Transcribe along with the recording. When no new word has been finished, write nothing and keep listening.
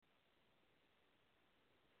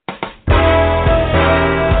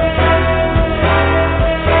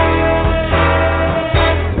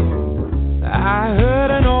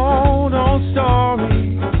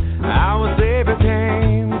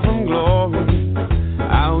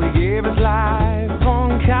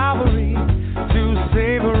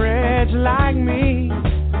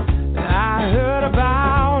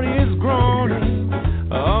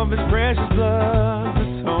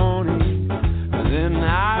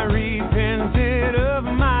repented of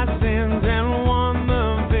my sins and won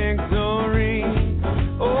the victory.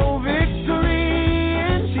 Oh, victory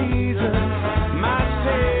in Jesus, my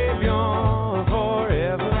Savior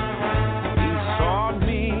forever. He sought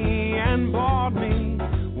me and bought me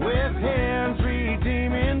with His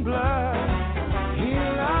redeeming blood. He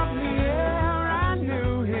loved me ere I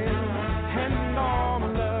knew Him, and all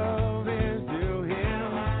my love is due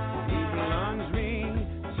Him. He plunged me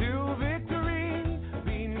to victory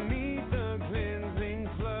beneath the cleansing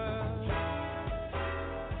flood.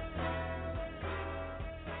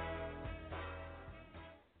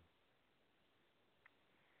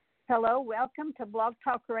 Hello, welcome to Blog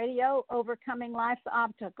Talk Radio, Overcoming Life's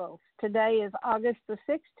Obstacles. Today is August the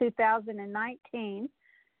 6th, 2019.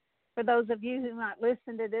 For those of you who might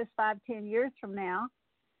listen to this 5-10 years from now.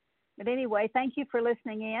 But anyway, thank you for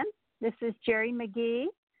listening in. This is Jerry McGee.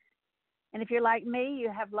 And if you're like me, you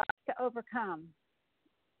have lots to overcome.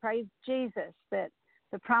 Praise Jesus that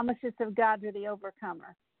the promises of God are the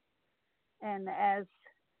overcomer. And as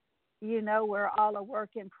you know, we're all a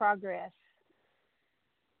work in progress.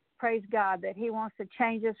 Praise God that He wants to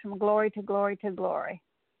change us from glory to glory to glory.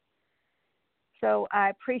 So I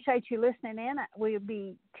appreciate you listening in. We'll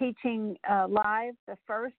be teaching live the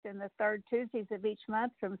first and the third Tuesdays of each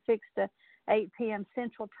month from 6 to 8 p.m.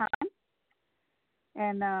 Central Time.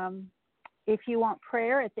 And if you want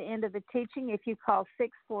prayer at the end of the teaching, if you call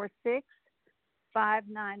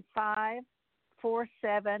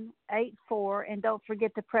 646-595-4784, and don't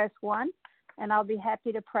forget to press 1, and I'll be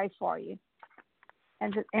happy to pray for you.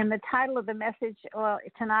 And the title of the message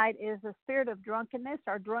tonight is The Spirit of Drunkenness,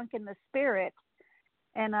 or Drunk in the Spirit.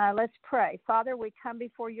 And let's pray. Father, we come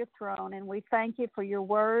before your throne, and we thank you for your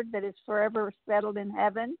word that is forever settled in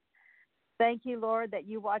heaven. Thank you, Lord, that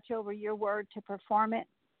you watch over your word to perform it.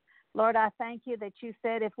 Lord, I thank you that you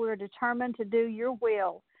said if we're determined to do your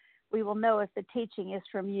will, we will know if the teaching is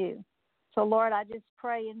from you. So, Lord, I just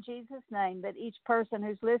pray in Jesus' name that each person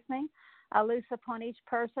who's listening, I loose upon each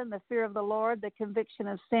person the fear of the Lord, the conviction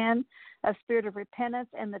of sin, a spirit of repentance,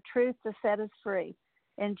 and the truth to set us free.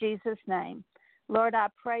 In Jesus' name. Lord, I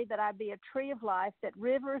pray that I be a tree of life, that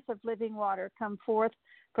rivers of living water come forth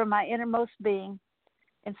from my innermost being.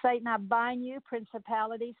 And Satan, I bind you,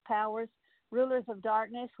 principalities, powers, rulers of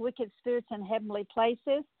darkness, wicked spirits in heavenly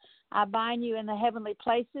places. I bind you in the heavenly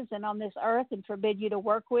places and on this earth and forbid you to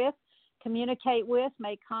work with, communicate with,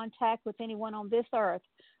 make contact with anyone on this earth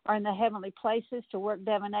or in the heavenly places to work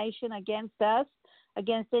divination against us,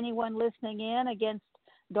 against anyone listening in, against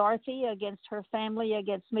Dorothy, against her family,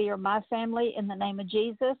 against me or my family, in the name of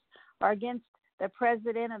Jesus, or against the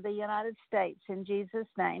President of the United States, in Jesus'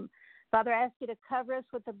 name. Father, I ask you to cover us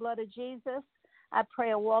with the blood of Jesus. I pray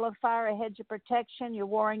a wall of fire, a hedge of protection, your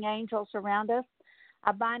warring angels around us.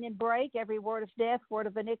 I bind and break every word of death, word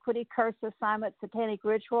of iniquity, curse, assignment, satanic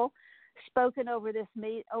ritual, spoken over this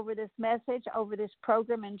message, over this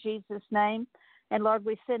program in Jesus' name. And Lord,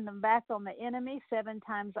 we send them back on the enemy 7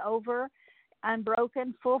 times over,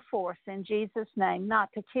 unbroken, full force in Jesus' name,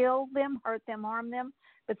 not to kill them, hurt them, harm them,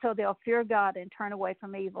 but so they'll fear God and turn away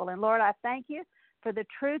from evil. And Lord, I thank you for the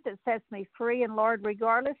truth that sets me free. And Lord,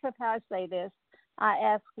 regardless of how I say this, I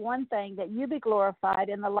ask one thing, that you be glorified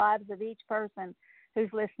in the lives of each person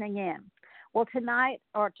who's listening in. Well, tonight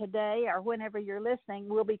or today or whenever you're listening,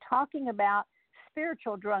 we'll be talking about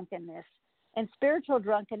spiritual drunkenness. And spiritual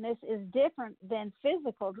drunkenness is different than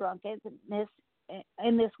physical drunkenness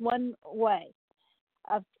in this one way.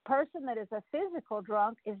 A person that is a physical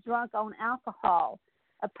drunk is drunk on alcohol.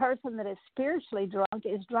 A person that is spiritually drunk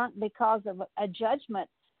is drunk because of a judgment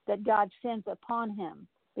that God sends upon him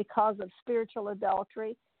because of spiritual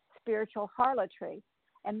adultery, spiritual harlotry.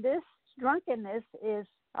 And this drunkenness is,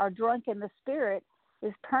 or drunk in the spirit,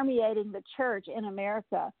 is permeating the church in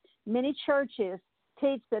America. Many churches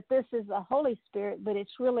teach that this is the Holy Spirit, but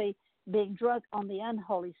it's really being drunk on the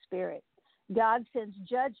unholy spirit. God sends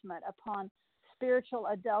judgment upon spiritual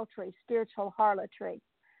adultery, spiritual harlotry.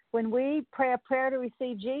 When we pray a prayer to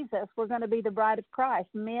receive Jesus, we're going to be the bride of Christ,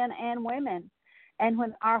 men and women. And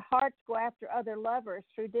when our hearts go after other lovers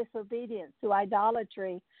through disobedience, through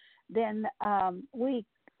idolatry, then we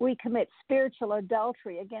commit spiritual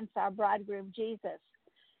adultery against our bridegroom Jesus.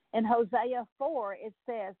 In Hosea 4, it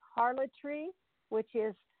says, harlotry, which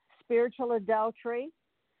is spiritual adultery,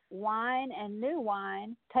 wine and new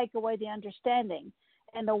wine take away the understanding.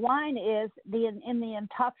 And the wine is, in the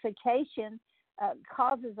intoxication,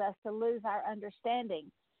 causes us to lose our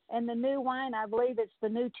understanding. And the new wine, I believe it's the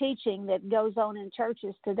new teaching that goes on in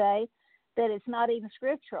churches today, that it's not even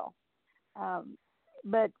scriptural.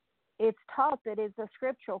 But it's taught that it's a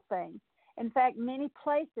scriptural thing. In fact, many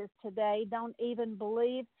places today don't even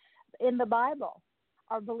believe in the Bible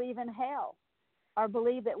or believe in hell or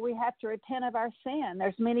believe that we have to repent of our sin.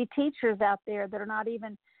 There's many teachers out there that are not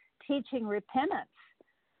even teaching repentance.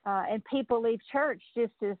 And people leave church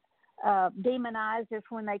just as demonized as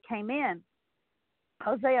when they came in.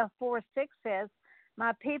 Hosea 4:6 says,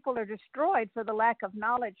 my people are destroyed for the lack of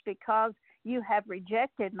knowledge because you have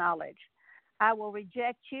rejected knowledge. I will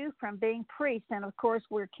reject you from being priests. And, of course,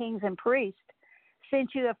 we're kings and priests.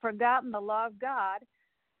 Since you have forgotten the law of God,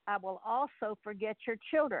 I will also forget your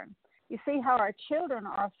children. You see how our children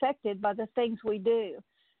are affected by the things we do.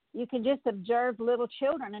 You can just observe little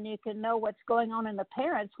children, and you can know what's going on in the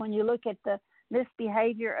parents when you look at the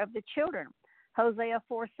misbehavior of the children. Hosea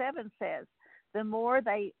 4:7 says, the more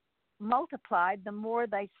they multiplied, the more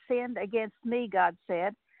they sinned against me, God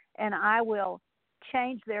said, and I will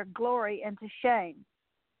change their glory into shame.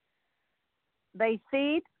 They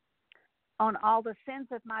feed on all the sins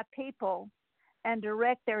of my people and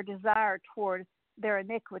direct their desire toward their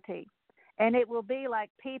iniquity. And it will be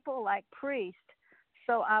like people, like priests,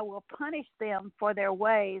 so I will punish them for their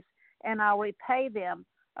ways, and I'll repay them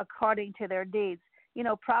according to their deeds. You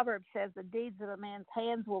know, Proverbs says the deeds of a man's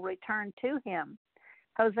hands will return to him.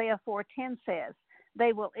 Hosea 4:10 says,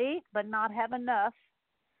 they will eat but not have enough.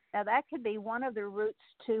 Now, that could be one of the roots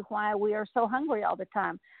to why we are so hungry all the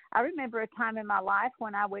time. I remember a time in my life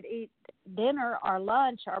when I would eat dinner or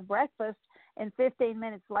lunch or breakfast, and 15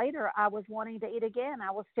 minutes later, I was wanting to eat again.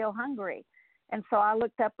 I was still hungry. And so I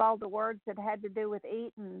looked up all the words that had to do with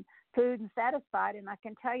eat and food and satisfied, and I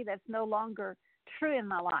can tell you that's no longer true in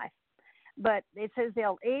my life. But it says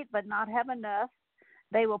they'll eat but not have enough.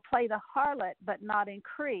 They will play the harlot but not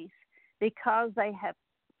increase because they have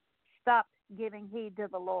stopped giving heed to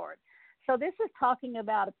the Lord. So this is talking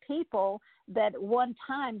about a people that one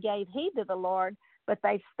time gave heed to the Lord, but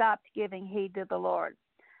they stopped giving heed to the Lord.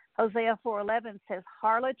 Hosea 4:11 says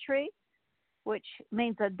harlotry, which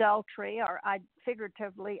means adultery or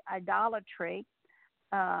figuratively idolatry,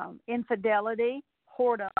 infidelity,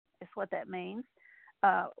 whoredom is what that means,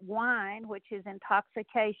 wine, which is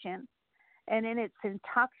intoxication, and in it's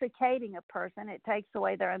intoxicating a person, it takes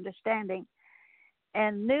away their understanding,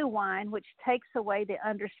 and new wine, which takes away the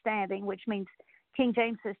understanding, which means King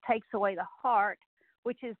James says takes away the heart,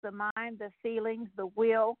 which is the mind, the feelings, the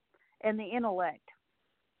will, and the intellect.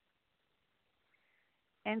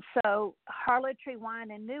 And so harlotry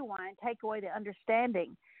wine and new wine take away the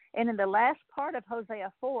understanding. And in the last part of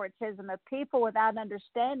Hosea 4, it says, and the people without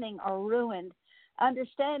understanding are ruined.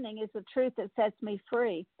 Understanding is the truth that sets me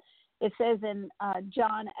free. It says in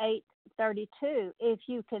John 8:32, if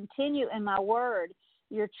you continue in my word,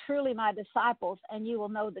 you're truly my disciples, and you will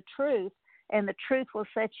know the truth, and the truth will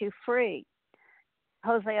set you free.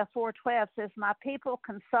 Hosea 4:12 says, my people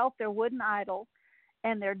consult their wooden idol,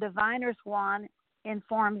 and their diviner's wand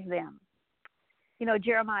informs them. You know,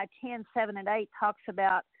 Jeremiah 10:7-8 talks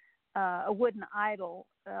about a wooden idol,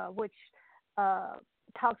 which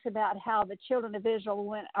talks about how the children of Israel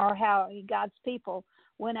went, or how God's people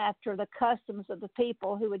went after the customs of the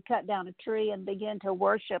people who would cut down a tree and begin to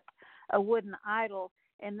worship a wooden idol.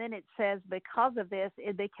 And then it says, because of this,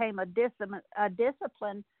 it became a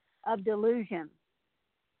discipline of delusion.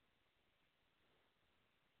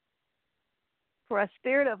 For a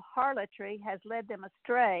spirit of harlotry has led them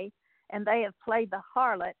astray, and they have played the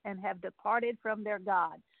harlot and have departed from their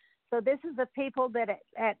God. So this is the people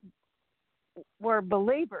that were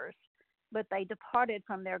believers, but they departed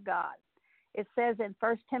from their God. It says in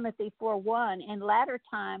 1 Timothy 4:1, in latter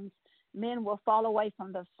times men will fall away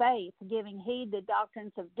from the faith, giving heed to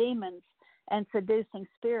doctrines of demons and seducing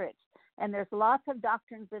spirits. And there's lots of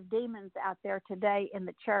doctrines of demons out there today in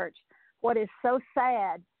the church. What is so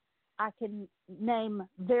sad, I can name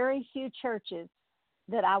very few churches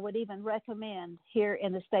that I would even recommend here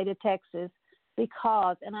in the state of Texas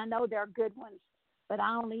because, and I know there are good ones, but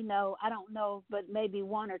I don't know, but maybe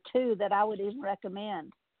one or two that I would even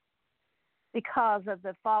recommend because of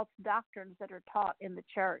the false doctrines that are taught in the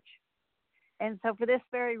church. And so for this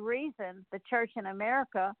very reason, the church in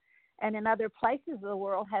America and in other places of the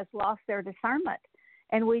world has lost their discernment.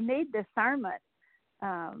 And we need discernment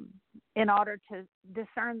in order to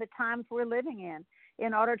discern the times we're living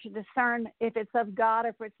in order to discern if it's of God or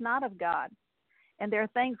if it's not of God. And there are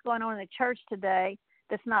things going on in the church today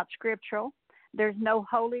that's not scriptural. There's no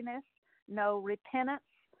holiness, no repentance,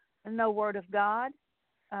 no word of God.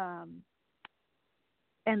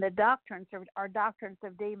 And the doctrines are doctrines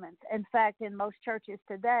of demons. In fact, in most churches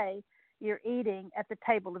today, you're eating at the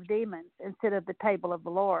table of demons instead of the table of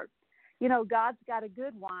the Lord. You know, God's got a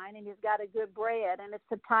good wine and he's got a good bread, and it's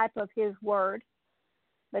a type of his word.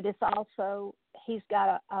 but it's also he's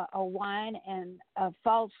got a wine and a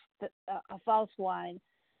false wine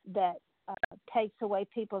that takes away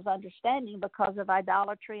people's understanding because of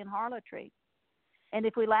idolatry and harlotry. And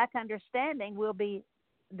if we lack understanding, we'll be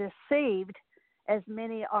deceived, as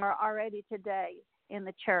many are already today in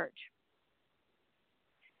the church.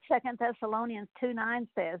 2 Thessalonians 2:9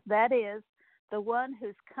 says, that is, the one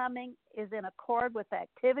whose coming is in accord with the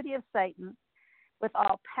activity of Satan, with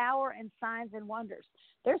all power and signs and wonders.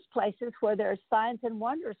 There's places where there's signs and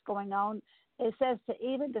wonders going on. It says to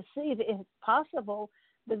even deceive, if possible,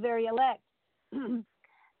 the very elect. The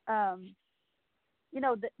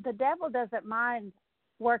devil doesn't mind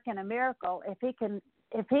working a miracle if he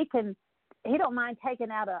can. He don't mind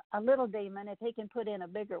taking out a little demon if he can put in a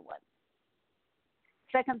bigger one.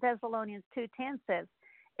 2 Thessalonians 2:10 says,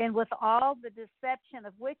 and with all the deception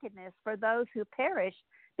of wickedness for those who perish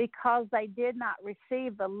because they did not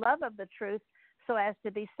receive the love of the truth so as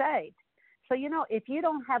to be saved. So, if you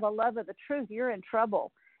don't have a love of the truth, you're in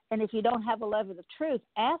trouble. And if you don't have a love of the truth,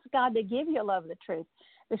 ask God to give you a love of the truth.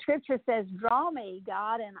 The scripture says, draw me,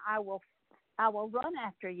 God, and I will run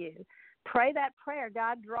after you. Pray that prayer,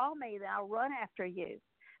 God, draw me, then I'll run after you.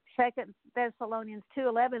 2 Thessalonians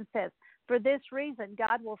 2:11 says, for this reason,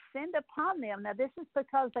 God will send upon them. Now, this is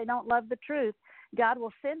because they don't love the truth. God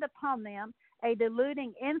will send upon them a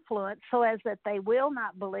deluding influence so as that they will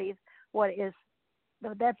not believe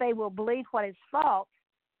that they will believe what is false,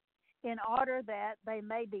 in order that they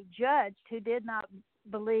may be judged who did not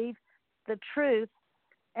believe the truth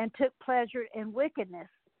and took pleasure in wickedness.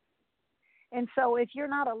 And so if you're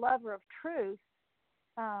not a lover of truth,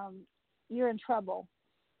 you're in trouble.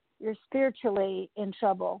 You're spiritually in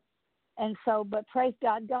trouble. And so, but praise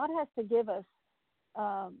God, God has to give us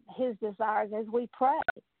his desires as we pray.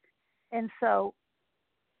 And so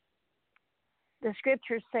the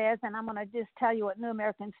scripture says, and I'm going to just tell you what New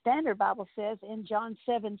American Standard Bible says in John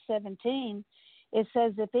 7:17, it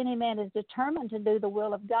says, if any man is determined to do the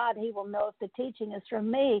will of God, he will know if the teaching is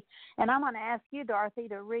from me. And I'm going to ask you, Dorothy,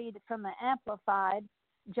 to read from the Amplified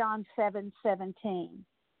John 7:17.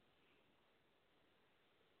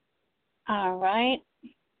 All right.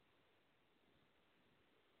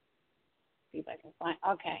 See if I can find.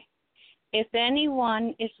 Okay. If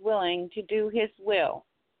anyone is willing to do his will,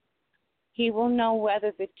 he will know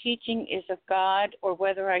whether the teaching is of God or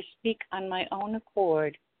whether I speak on my own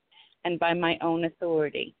accord and by my own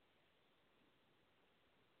authority.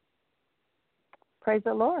 Praise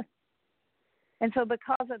the Lord. And so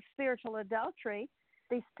because of spiritual adultery,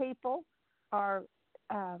 these people are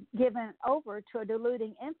given over to a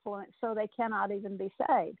deluding influence so they cannot even be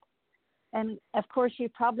saved. And, of course, you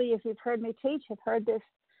probably, if you've heard me teach, have heard this,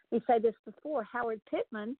 we say this before. Howard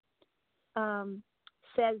Pittman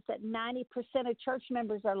says that 90% of church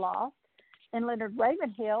members are lost, and Leonard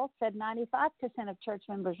Ravenhill said 95% of church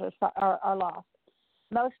members are lost.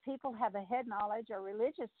 Most people have a head knowledge or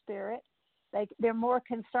religious spirit. They're more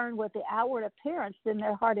concerned with the outward appearance than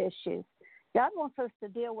their heart issues. God wants us to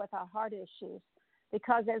deal with our heart issues,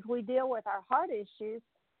 because as we deal with our heart issues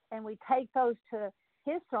and we take those to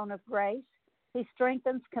his throne of grace, he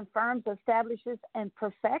strengthens, confirms, establishes, and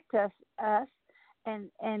perfects us,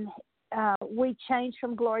 and we change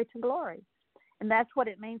from glory to glory. And that's what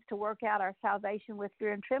it means to work out our salvation with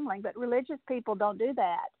fear and trembling. But religious people don't do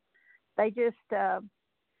that. They just,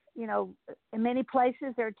 in many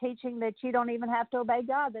places they're teaching that you don't even have to obey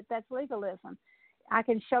God, that's legalism. I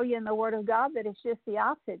can show you in the Word of God that it's just the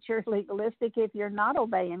opposite. You're legalistic if you're not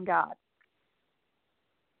obeying God.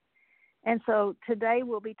 And so today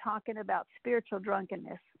we'll be talking about spiritual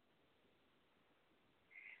drunkenness.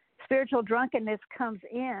 Spiritual drunkenness comes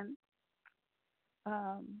in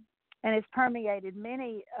and it's permeated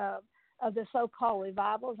many of the so-called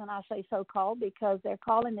revivals, and I say so-called because they're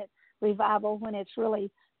calling it revival when it's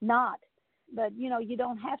really not. But, you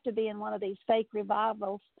don't have to be in one of these fake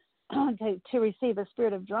revivals to receive a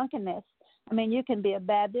spirit of drunkenness. I mean, you can be a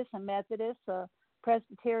Baptist, a Methodist, a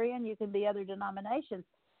Presbyterian, you can be other denominations.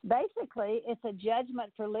 Basically, it's a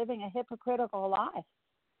judgment for living a hypocritical life.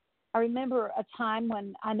 I remember a time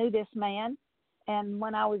when I knew this man, and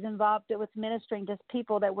when I was involved with ministering to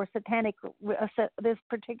people that were satanic, this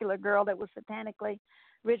particular girl that was satanically,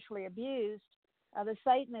 ritually abused, the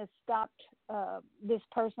Satanists stopped this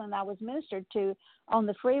person I was ministered to on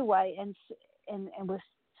the freeway and was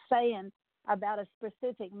saying about a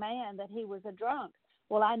specific man that he was a drunk.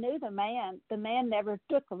 Well, I knew the man. The man never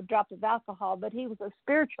took a drop of alcohol, but he was a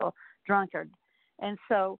spiritual drunkard. And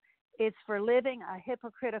so it's for living a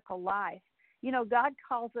hypocritical life. God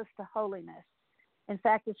calls us to holiness. In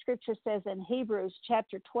fact, the scripture says in Hebrews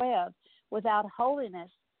chapter 12, without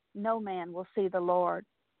holiness, no man will see the Lord.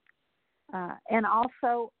 And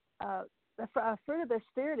also, the fruit of the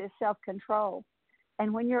Spirit is self-control.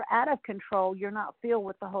 And when you're out of control, you're not filled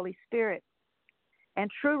with the Holy Spirit. And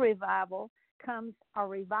true revival comes, or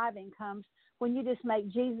reviving comes, when you just make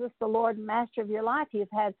Jesus the Lord and Master of your life. You've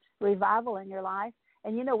had revival in your life.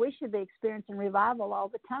 And, we should be experiencing revival all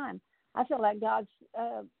the time. I feel like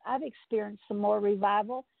I've experienced some more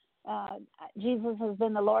revival. Jesus has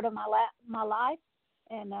been the Lord of my life.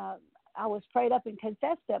 And I was prayed up and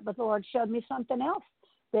confessed it, but the Lord showed me something else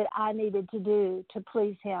that I needed to do to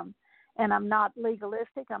please him. And I'm not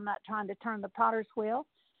legalistic. I'm not trying to turn the potter's wheel,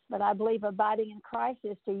 but I believe abiding in Christ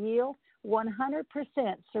is to yield 100%,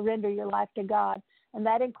 surrender your life to God. And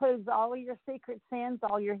that includes all of your secret sins,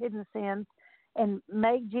 all your hidden sins, and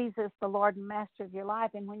make Jesus the Lord and Master of your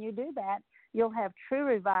life. And when you do that, you'll have true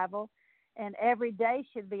revival, and every day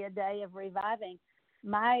should be a day of reviving.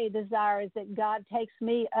 My desire is that God takes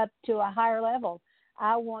me up to a higher level.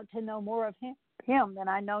 I want to know more of him than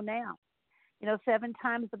I know now. 7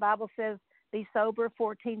 times the Bible says be sober.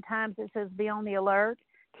 14 times it says be on the alert,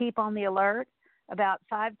 keep on the alert. About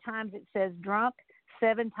 5 times it says drunk,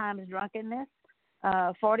 7 times drunkenness,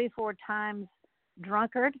 44 times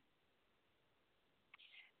drunkard.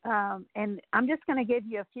 And I'm just going to give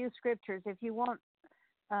you a few scriptures. If you want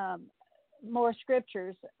more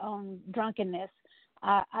scriptures on drunkenness,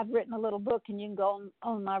 I've written a little book, and you can go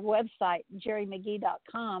on my website,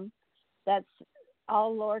 jerrymcgee.com. That's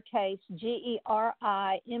all lowercase,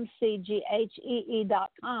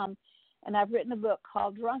 GERIMCGHEE.com. And I've written a book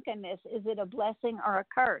called Drunkenness, Is It a Blessing or a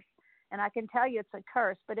Curse? And I can tell you it's a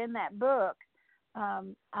curse. But in that book,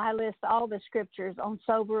 I list all the scriptures on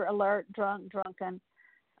sober, alert, drunk, drunken,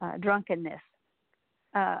 drunkenness.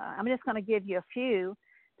 I'm just going to give you a few.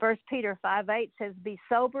 1 Peter 5:8 says, be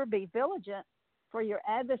sober, be vigilant, for your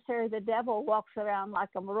adversary, the devil, walks around like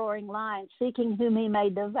a roaring lion, seeking whom he may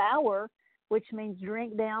devour, which means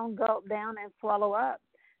drink down, gulp down, and swallow up.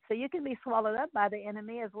 So you can be swallowed up by the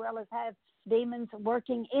enemy as well as have demons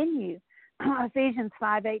working in you. Ephesians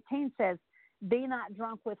 5:18 says, be not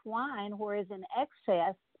drunk with wine, whereas in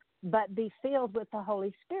excess, but be filled with the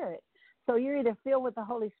Holy Spirit. So you're either filled with the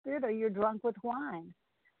Holy Spirit or you're drunk with wine.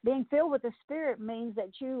 Being filled with the Spirit means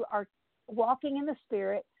that you are walking in the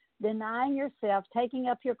Spirit, denying yourself, taking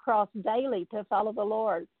up your cross daily to follow the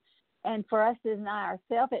Lord. And for us to deny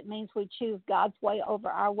ourselves, it means we choose God's way over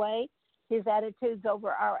our way, his attitudes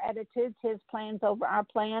over our attitudes, his plans over our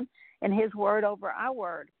plan, and his word over our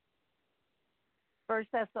word. 1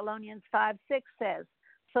 Thessalonians 5:6 says,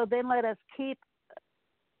 so then let us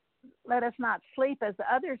not sleep as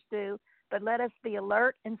others do, but let us be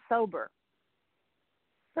alert and sober.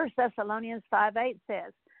 1 Thessalonians 5:8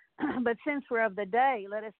 says, but since we're of the day,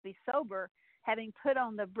 let us be sober, having put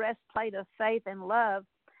on the breastplate of faith and love,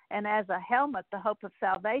 and as a helmet, the hope of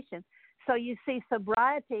salvation. So you see,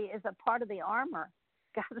 sobriety is a part of the armor.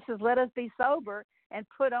 God says, let us be sober and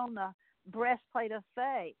put on the breastplate of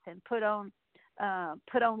faith, and put on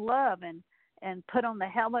love, and put on the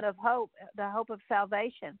helmet of hope, the hope of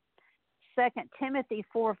salvation. 2 Timothy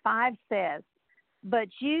 4:5 says, but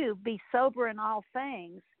you be sober in all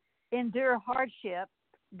things, endure hardship,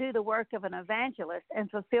 do the work of an evangelist, and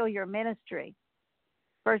fulfill your ministry.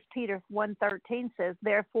 1 Peter 1:13 says,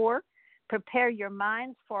 therefore, prepare your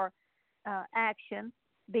minds for action,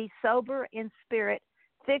 be sober in spirit,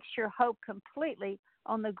 fix your hope completely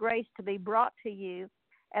on the grace to be brought to you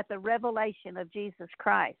at the revelation of Jesus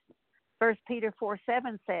Christ. 1 Peter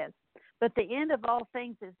 4:7 says, but the end of all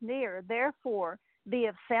things is near, therefore be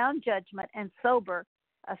of sound judgment and sober,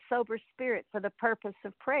 a sober spirit for the purpose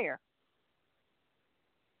of prayer.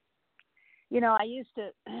 I used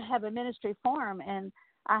to have a ministry farm, and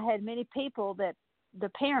I had many people that the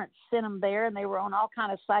parents sent them there, and they were on all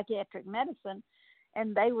kind of psychiatric medicine,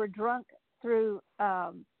 and they were drunk through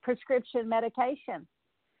prescription medication.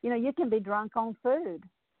 You can be drunk on food.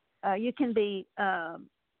 You can be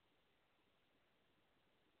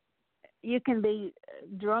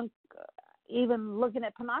drunk even looking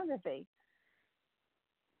at pornography.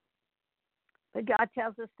 But God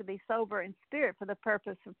tells us to be sober in spirit for the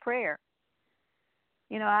purpose of prayer.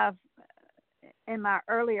 I've in my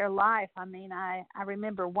earlier life, I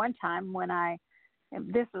remember one time when and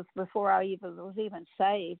this was before I was even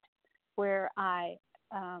saved, where I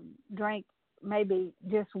drank maybe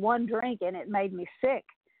just one drink and it made me sick.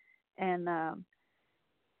 And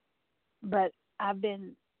but I've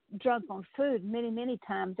been drunk on food many, many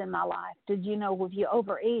times in my life. Did you know if you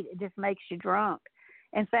overeat, it just makes you drunk?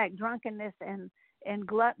 In fact, drunkenness and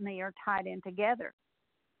gluttony are tied in together.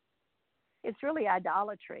 It's really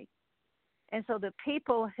idolatry. And so the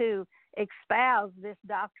people who espouse this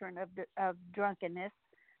doctrine of drunkenness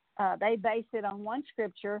They base it on one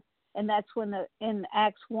scripture, and that's when in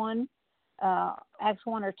Acts 1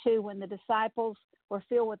 or 2, when the disciples were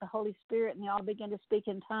filled with the Holy Spirit and they all began to speak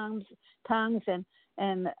in tongues,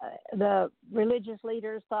 and the religious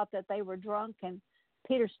leaders thought that they were drunk, and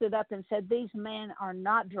Peter stood up and said, "These men are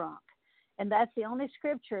not drunk." And that's the only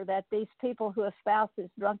scripture that these people who espouse this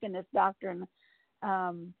drunkenness doctrine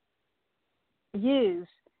use,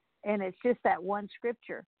 and it's just that one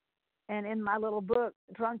scripture. And in my little book,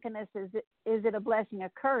 Drunkenness, Is It a Blessing, a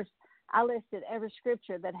Curse? I listed every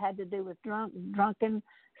scripture that had to do with drunken,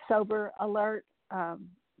 sober, alert,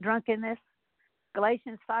 drunkenness.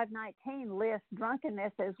 Galatians 5:19 lists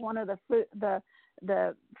drunkenness as one of the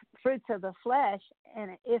fruits of the flesh,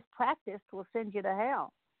 and if practiced, will send you to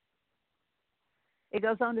hell. It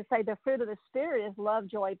goes on to say the fruit of the Spirit is love,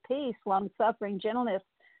 joy, peace, long-suffering, gentleness,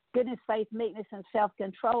 goodness, faith, meekness, and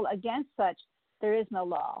self-control. Against such there is no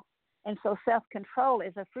law. And so self-control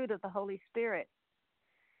is a fruit of the Holy Spirit.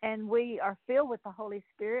 And we are filled with the Holy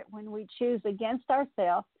Spirit when we choose against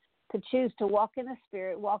ourselves to choose to walk in the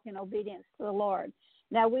Spirit, walk in obedience to the Lord.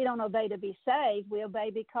 Now, we don't obey to be saved. We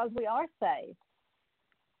obey because we are saved.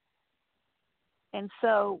 And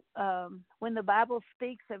so when the Bible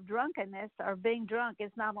speaks of drunkenness or being drunk,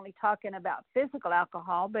 it's not only talking about physical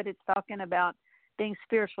alcohol, but it's talking about being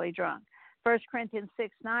spiritually drunk. 1 Corinthians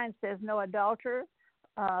 6:9 says, "No adulterer,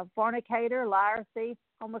 fornicator, liar, thief,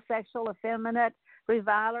 homosexual, effeminate,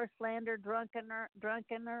 reviler, slander, drunkard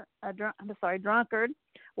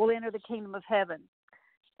will enter the kingdom of heaven."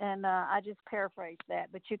 And I just paraphrased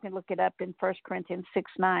that, but you can look it up in 1 Corinthians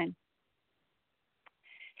 6:9.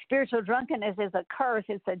 Spiritual drunkenness is a curse.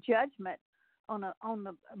 It's a judgment on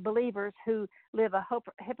the believers who live a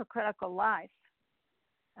hypocritical life.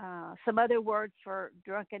 Some other words for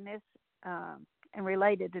drunkenness and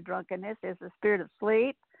related to drunkenness is the spirit of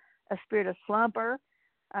sleep, a spirit of slumber.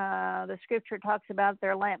 The scripture talks about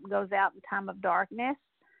their lamp goes out in time of darkness.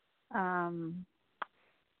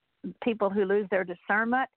 People who lose their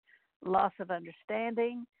discernment, loss of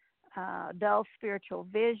understanding, dull spiritual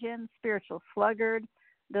vision, spiritual sluggard,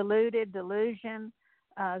 deluded, delusion.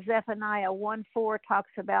 Zephaniah 1:4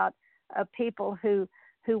 talks about people who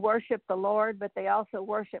worship the Lord, but they also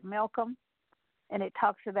worship Milcom, and it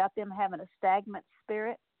talks about them having a stagnant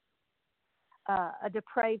spirit, a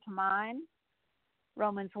depraved mind.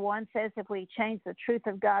 Romans 1 says if we change the truth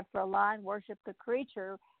of God for a lie and worship the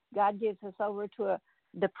creature, God gives us over to a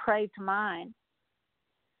depraved mind.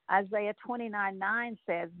 Isaiah 29:9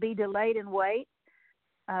 says, "Be delayed and wait,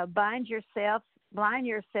 blind yourself,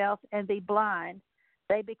 and be blind.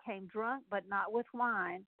 They became drunk, but not with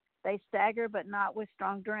wine. They stagger, but not with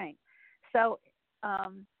strong drink." So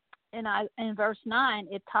in verse 9,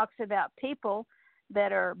 it talks about people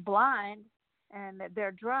that are blind and that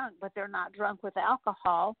they're drunk, but they're not drunk with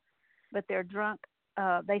alcohol, but they're drunk.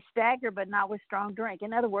 They stagger, but not with strong drink.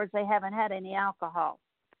 In other words, they haven't had any alcohol.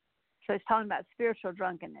 So it's talking about spiritual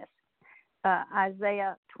drunkenness.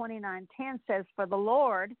 Isaiah 29:10 says, "For the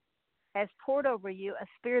Lord has poured over you a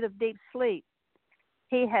spirit of deep sleep.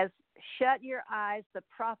 He has shut your eyes, the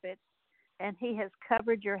prophets, and he has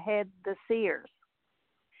covered your head, the seers."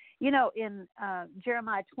 You know, in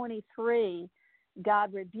Jeremiah 23,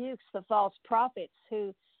 God rebukes the false prophets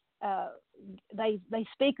who they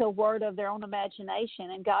speak a word of their own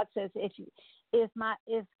imagination, and God says,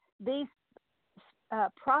 if these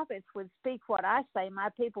prophets would speak what I say, my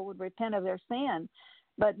people would repent of their sin.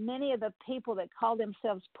 But many of the people that call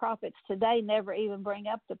themselves prophets today never even bring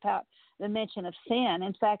up the mention of sin.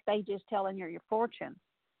 In fact, they just telling you your fortune.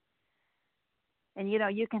 And, you know,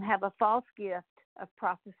 you can have a false gift of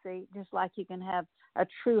prophecy just like you can have a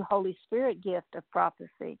true Holy Spirit gift of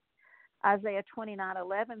prophecy. Isaiah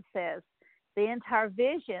 29:11 says, "The entire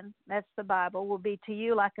vision," that's the Bible, "will be to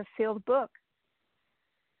you like a sealed book."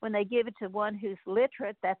 When they give it to one who's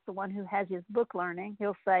literate, that's the one who has his book learning,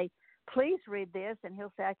 he'll say, "Please read this," and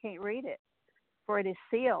he'll say, "I can't read it, for it is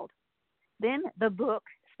sealed." Then the book,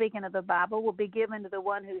 speaking of the Bible, will be given to the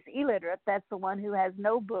one who's illiterate, that's the one who has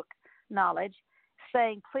no book knowledge,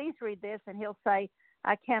 saying, "Please read this," and he'll say,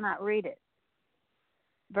 "I cannot read it."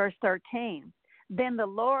 Verse 13, "Then the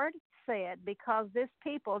Lord said, because this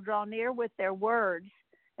people draw near with their words,"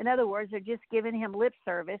 in other words, they're just giving him lip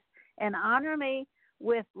service, "and honor me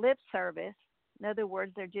with lip service," in other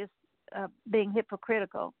words, they're just being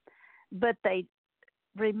hypocritical, "but they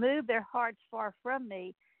remove their hearts far from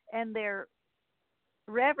me, and their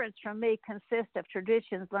reverence from me consists of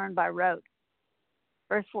traditions learned by rote."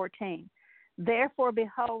 Verse 14, "Therefore,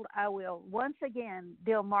 behold, I will once again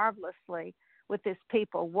deal marvelously with this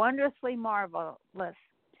people, wondrously marvelous,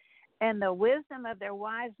 and the wisdom of their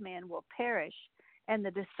wise men will perish, and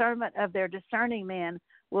the discernment of their discerning men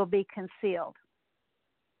will be concealed.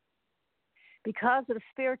 Because of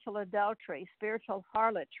spiritual adultery, spiritual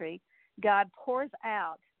harlotry, God pours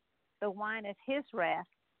out the wine of his wrath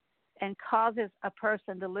and causes a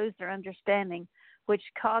person to lose their understanding, which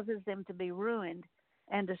causes them to be ruined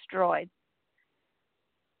and destroyed.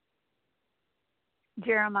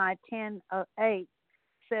 Jeremiah 10:8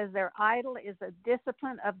 says their idol is a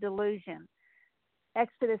discipline of delusion.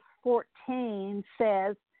 Exodus 14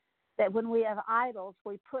 says that when we have idols,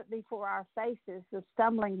 we put before our faces the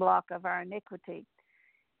stumbling block of our iniquity.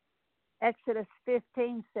 Exodus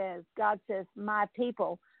 15 says, God says, my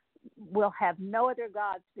people will have no other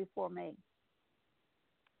gods before me.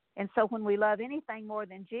 And so when we love anything more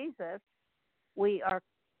than Jesus, we are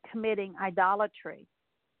committing idolatry.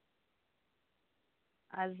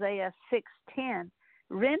 Isaiah 6:10,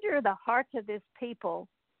 render the hearts of this people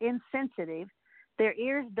insensitive, their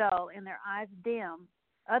ears dull and their eyes dim.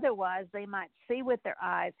 Otherwise, they might see with their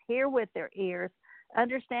eyes, hear with their ears,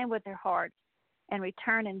 understand with their hearts, and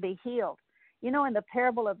return and be healed. You know, in the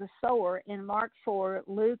parable of the sower in Mark 4,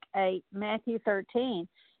 Luke 8, Matthew 13,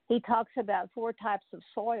 he talks about 4 types of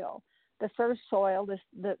soil. The first soil,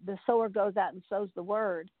 the sower goes out and sows the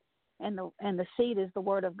word, and the seed is the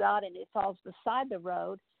word of God, and it falls beside the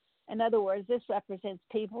road. In other words, this represents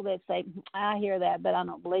people that say, I hear that, but I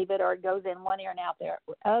don't believe it, or it goes in one ear and out the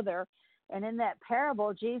other. And in that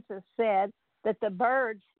parable, Jesus said that the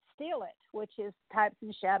birds steal it, which is types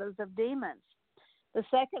and shadows of demons. The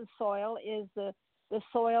second soil is the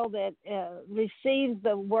soil that receives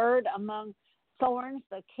the word among thorns.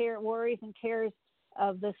 The worries and cares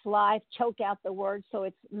of this life choke out the word, so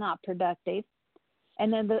it's not productive.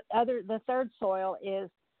 And then the third soil is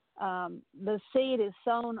the seed is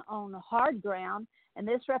sown on hard ground, and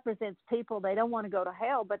this represents people, they don't want to go to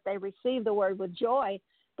hell, but they receive the word with joy.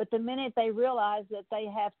 But the minute they realize that they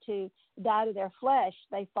have to die to their flesh,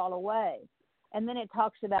 they fall away. And then it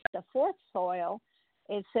talks about the fourth soil.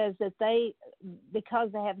 It says that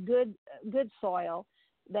because they have good soil,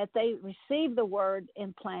 that they receive the word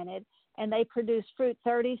implanted, and they produce fruit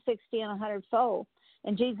 30, 60, and 100-fold.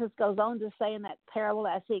 And Jesus goes on to say in that parable,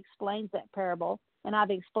 as he explains that parable, and I've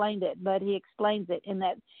explained it, but he explains it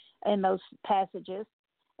in those passages.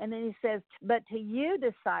 And then he says, but to you,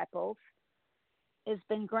 disciples, it's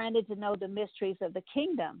been granted to know the mysteries of the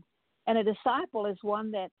kingdom. And a disciple is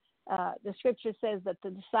one that the scripture says that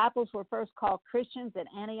the disciples were first called Christians at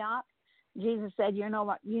Antioch. Jesus said, you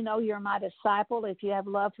know you're my disciple if you have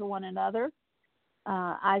love for one another.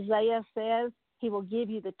 Isaiah says he will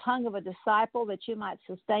give you the tongue of a disciple that you might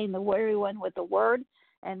sustain the weary one with the word.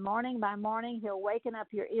 And morning by morning he'll waken up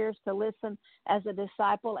your ears to listen as a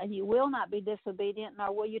disciple, and you will not be disobedient,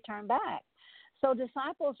 nor will you turn back. So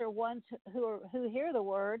disciples are ones who hear the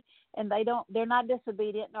word, and they're not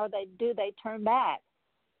disobedient, nor they turn back.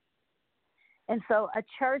 And so a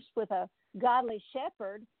church with a godly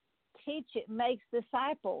shepherd makes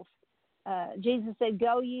disciples. Jesus said,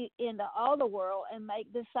 go ye into all the world and make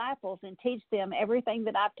disciples and teach them everything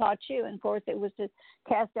that I've taught you. And of course it was to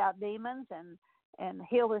cast out demons and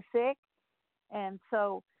heal the sick. And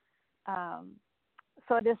so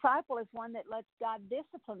a disciple is one that lets God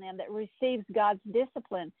discipline them, that receives God's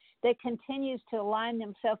discipline, that continues to align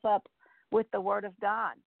themselves up with the Word of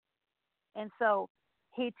God. And so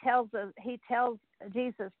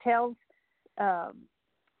Jesus tells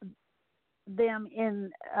them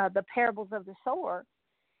in the parables of the sower,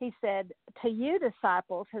 he said, to you,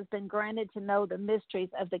 disciples, has been granted to know the mysteries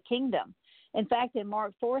of the kingdom. In fact, in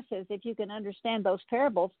Mark 4 says, if you can understand those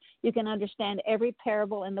parables, you can understand every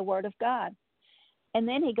parable in the Word of God. And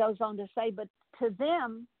then he goes on to say, but to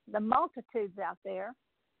them, the multitudes out there,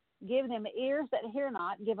 give them ears that hear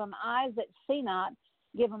not, give them eyes that see not,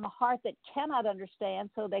 give them a heart that cannot understand,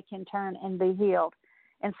 so they can turn and be healed.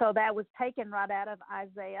 And so that was taken right out of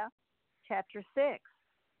Isaiah chapter 6.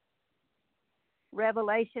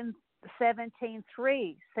 Revelation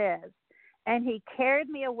 17:3 says, and he carried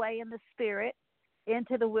me away in the spirit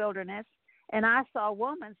into the wilderness, and I saw a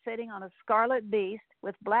woman sitting on a scarlet beast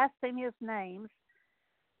with blasphemous names,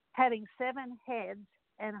 having 7 heads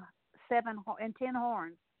and 10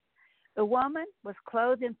 horns. The woman was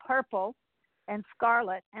clothed in purple and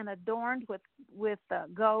scarlet and adorned with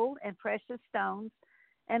gold and precious stones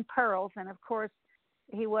and pearls. And of course,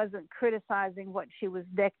 he wasn't criticizing what she was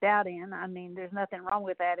decked out in. I mean, there's nothing wrong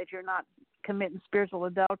with that if you're not committing spiritual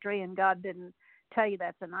adultery and God didn't tell you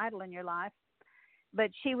that's an idol in your life.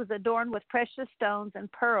 But she was adorned with precious stones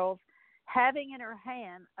and pearls, having in her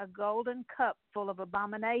hand a golden cup full of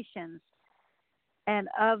abominations and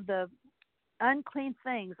of the unclean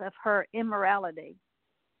things of her immorality.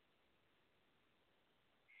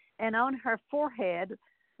 And on her forehead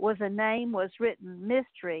was a name was written,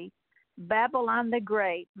 Mystery, Babylon the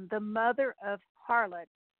Great, the mother of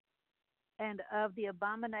harlots and of the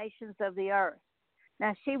abominations of the earth.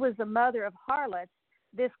 Now she was the mother of harlots.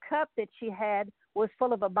 This cup that she had was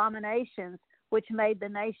full of abominations, which made the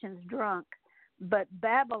nations drunk. But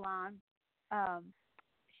Babylon,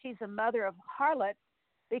 she's a mother of harlots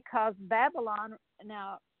because Babylon,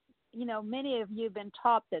 now, you know, many of you have been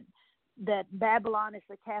taught that Babylon is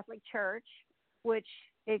the Catholic Church, which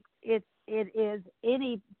it is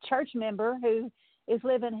any church member who is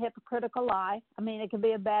living a hypocritical life. I mean, it could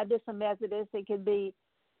be a Baptist, a Methodist, it could be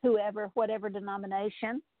whoever, whatever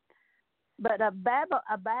denomination. But a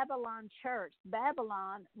Babylon church,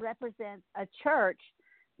 Babylon represents a church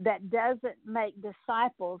that doesn't make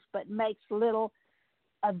disciples, but makes little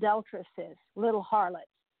adulteresses, little harlots,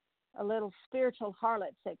 little spiritual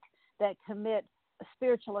harlots that commit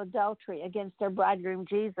spiritual adultery against their bridegroom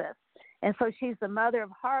Jesus. And so she's the mother of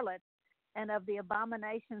harlots and of the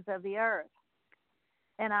abominations of the earth.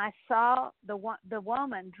 And I saw the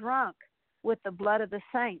woman drunk with the blood of the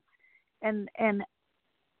saints. And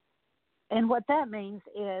what that means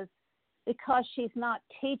is because she's not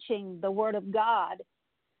teaching the word of God,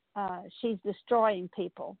 she's destroying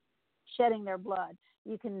people, shedding their blood.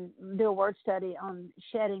 You can do a word study on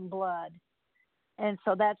shedding blood. And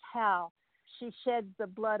so that's how she sheds the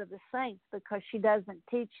blood of the saints, because she doesn't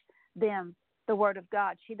teach them the word of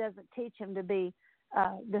God. She doesn't teach them to be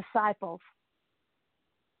disciples.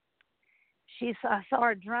 I saw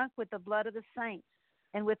her drunk with the blood of the saints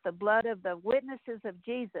and with the blood of the witnesses of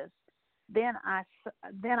Jesus. Then I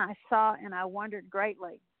saw and I wondered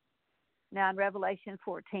greatly. Now in Revelation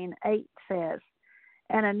 14:8 says,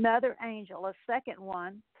 and another angel, a second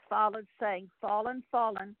one, followed, saying, Fallen,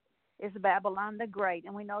 fallen is Babylon the Great.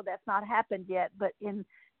 And we know that's not happened yet, but in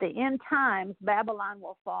the end times, Babylon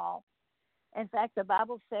will fall. In fact, the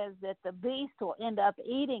Bible says that the beast will end up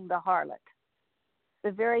eating the harlot.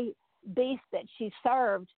 The very beast that she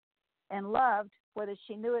served and loved, whether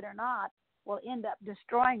she knew it or not, will end up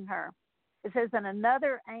destroying her. It says, and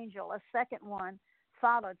another angel, a second one,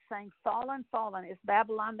 followed, saying, Fallen, fallen is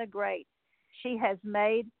Babylon the Great. She has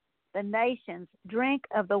made the nations drink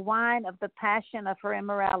of the wine of the passion of her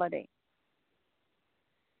immorality.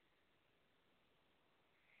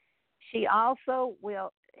 He also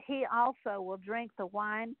will drink the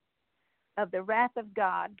wine of the wrath of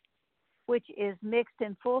God, which is mixed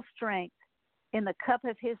in full strength in the cup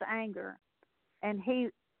of his anger, and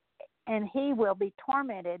he will be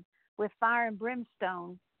tormented with fire and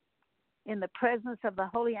brimstone in the presence of the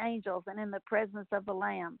holy angels and in the presence of the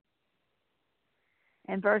Lamb.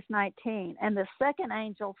 And verse 19, and the second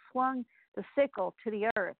angel swung the sickle to the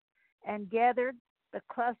earth and gathered the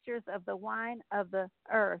clusters of the wine of the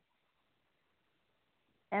earth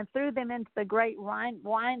and threw them into the great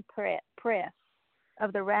wine press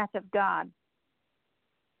of the wrath of God.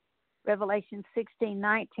 Revelation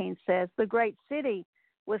 16:19 says, the great city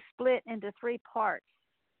was split into 3 parts,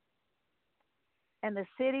 and the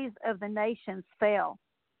cities of the nations fell.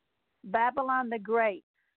 Babylon the Great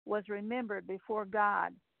was remembered before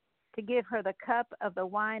God to give her the cup of the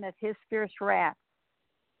wine of his fierce wrath.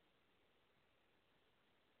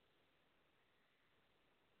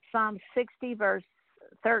 Psalm 60, verse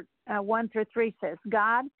 1 through 3 says,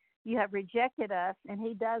 God, you have rejected us, and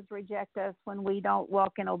he does reject us when we don't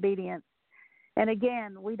walk in obedience. And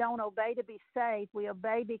again, we don't obey to be saved. We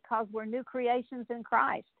obey because we're new creations in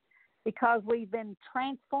Christ, because we've been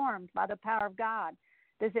transformed by the power of God.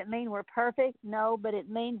 Does it mean we're perfect? No, but it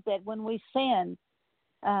means that when we sin,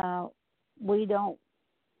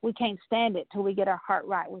 we can't stand it till we get our heart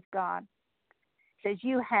right with God. It says,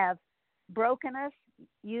 you have broken us.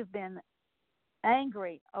 You've been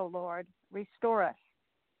angry, O Lord. Restore us.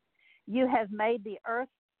 You have made the earth,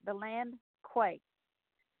 the land quake,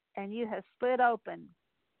 and you have split open,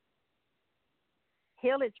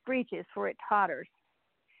 heal its breaches, for it totters.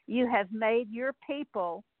 You have made your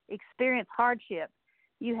people experience hardship.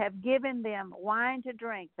 You have given them wine to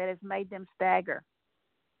drink that has made them stagger.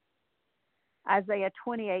 Isaiah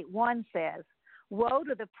 28:1 says, woe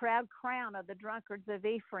to the proud crown of the drunkards of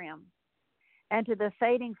Ephraim, and to the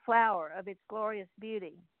fading flower of its glorious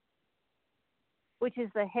beauty, which is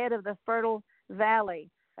the head of the fertile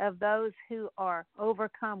valley of those who are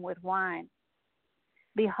overcome with wine.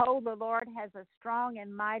 Behold, the Lord has a strong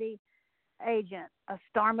and mighty agent, a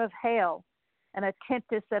storm of hail, and a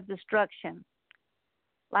tempest of destruction.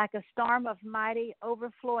 Like a storm of mighty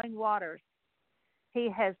overflowing waters, he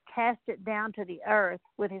has cast it down to the earth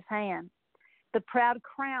with his hand. The proud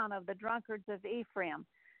crown of the drunkards of Ephraim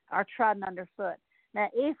are trodden underfoot. Now,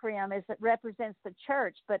 Ephraim represents the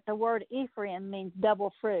church, but the word Ephraim means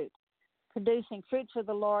double fruit, producing fruit for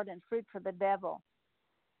the Lord and fruit for the devil.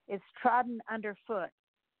 It's trodden underfoot,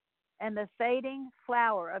 and the fading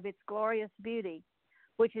flower of its glorious beauty,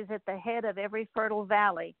 which is at the head of every fertile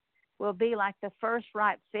valley, will be like the first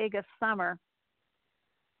ripe fig of summer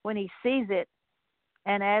when he sees it,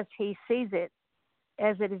 and as he sees it,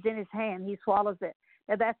 as it is in his hand, he swallows it.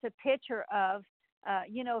 Now, that's a picture of,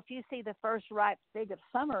 if you see the first ripe fig of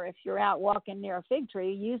summer, if you're out walking near a fig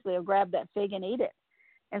tree, you usually will grab that fig and eat it.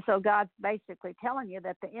 And so God's basically telling you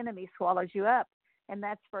that the enemy swallows you up. And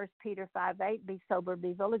that's 1 Peter 5:8, be sober,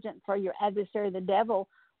 be vigilant, for your adversary, the devil,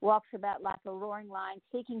 walks about like a roaring lion,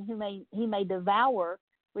 seeking whom he may devour,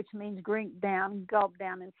 which means drink down, gulp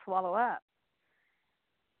down, and swallow up.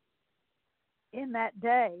 In that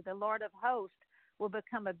day, the Lord of hosts will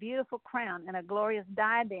become a beautiful crown and a glorious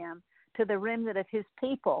diadem to the remnant of his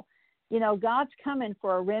people. God's coming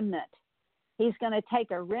for a remnant. He's going to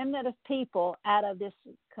take a remnant of people out of this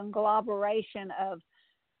conglomeration of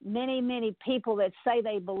many, many people that say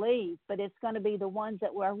they believe, but it's going to be the ones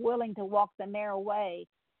that were willing to walk the narrow way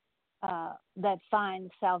that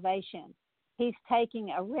find salvation. He's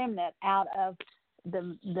taking a remnant out of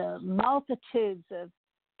the multitudes of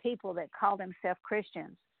people that call themselves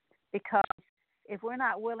Christians, because if we're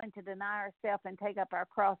not willing to deny ourselves and take up our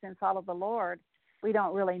cross and follow the Lord, we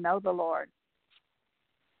don't really know the Lord.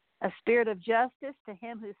 A spirit of justice to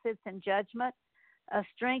him who sits in judgment, a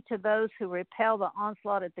strength to those who repel the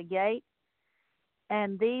onslaught at the gate,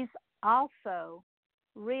 and these also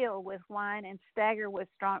reel with wine and stagger with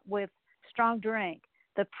strong drink.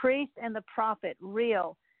 The priest and the prophet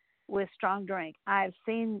reel with strong drink. I have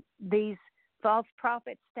seen these false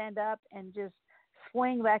prophets stand up and just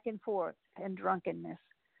swing back and forth in drunkenness.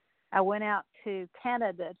 I went out to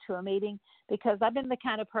Canada to a meeting because I've been the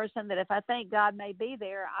kind of person that if I think God may be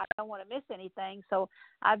there, I don't want to miss anything. So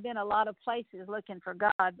I've been a lot of places looking for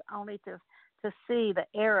God only to see the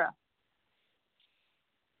error.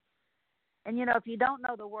 And, if you don't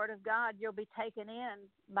know the Word of God, you'll be taken in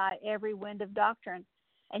by every wind of doctrine.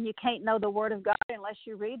 And you can't know the Word of God unless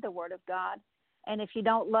you read the Word of God. And if you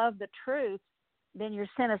don't love the truth, then you're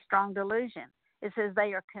in a strong delusion. It says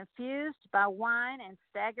they are confused by wine and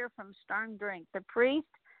stagger from strong drink, the priest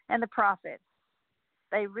and the prophets.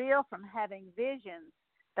 They reel from having visions.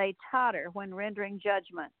 They totter when rendering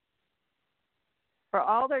judgment. For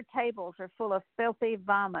all their tables are full of filthy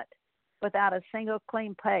vomit, without a single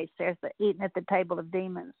clean place. There's the eating at the table of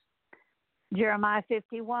demons. Jeremiah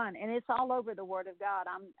 51, and it's all over the Word of God.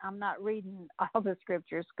 I'm not reading all the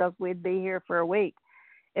scriptures because we'd be here for a week.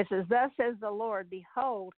 It says, thus says the Lord,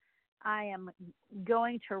 behold, I am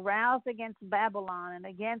going to rouse against Babylon and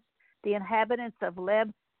against the inhabitants of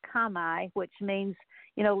Leb-Kamai, which means,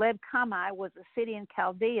 Leb-Kamai was a city in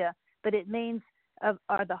Chaldea, but it means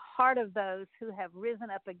are the heart of those who have risen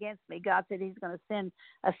up against me. God said he's going to send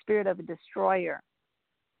a spirit of a destroyer.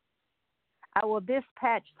 I will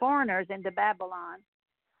dispatch foreigners into Babylon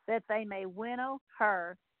that they may winnow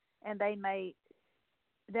her and they may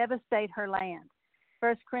devastate her land.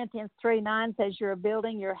 1 Corinthians 3:9 says you're a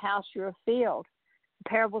building, your house, you're a field. The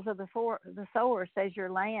parables of the sower says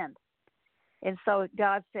your land. And so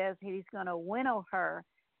God says he's going to winnow her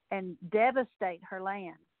and devastate her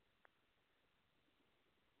land.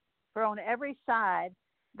 For on every side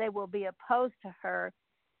they will be opposed to her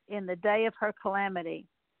in the day of her calamity.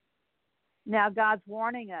 Now God's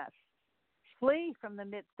warning us, flee from the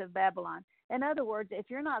midst of Babylon. In other words, if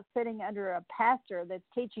you're not sitting under a pastor that's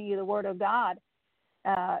teaching you the Word of God,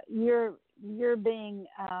 you're being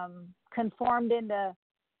conformed into.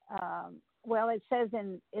 It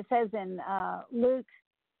says in Luke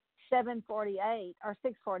 7:48 or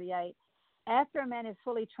 6:48. After a man is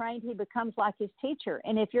fully trained, he becomes like his teacher.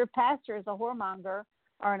 And if your pastor is a whoremonger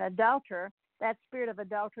or an adulterer, that spirit of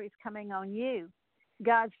adultery is coming on you.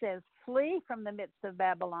 God says, flee from the midst of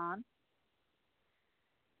Babylon,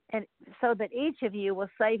 and so that each of you will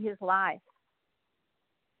save his life.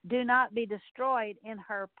 Do not be destroyed in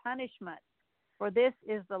her punishment, for this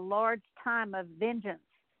is the Lord's time of vengeance.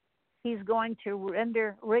 He's going to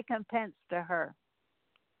render recompense to her.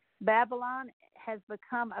 Babylon has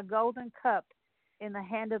become a golden cup in the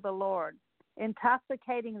hand of the Lord,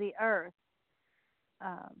 intoxicating the earth.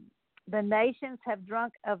 The nations have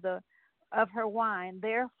drunk of her wine,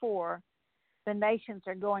 therefore the nations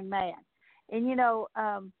are going mad. And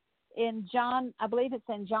in John, I believe it's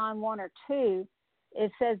in John 1 or 2,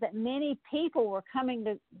 it says that many people were coming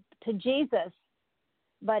to Jesus,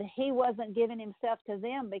 but he wasn't giving himself to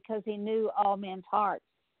them because he knew all men's hearts.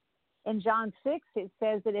 In John 6, it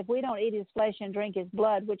says that if we don't eat his flesh and drink his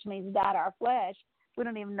blood, which means die to our flesh, We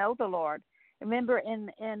don't even know the Lord. Remember in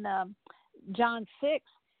John 6,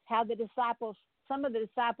 how some of the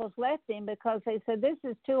disciples left him because they said, this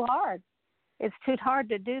is too hard. It's too hard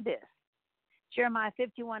to do this. Jeremiah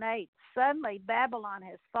 51:8, suddenly Babylon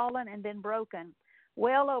has fallen and been broken.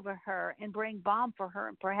 Wail over her and bring balm for her,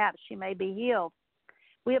 and perhaps she may be healed.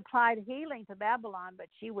 We applied healing to Babylon, but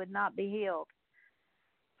she would not be healed.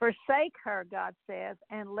 Forsake her, God says,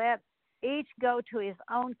 and let each go to his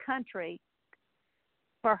own country,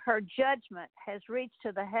 for her judgment has reached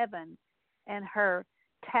to the heaven, and her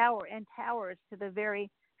towers to the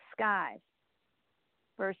very skies.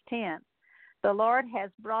 Verse 10, the Lord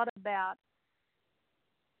has brought about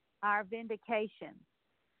our vindication.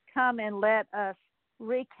 Come and let us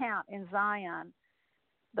recount in Zion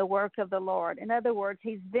the work of the Lord. In other words,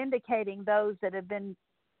 he's vindicating those that have been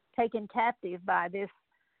taken captive by this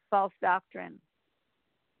false doctrine.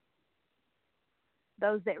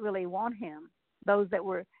 Those that really want him, those that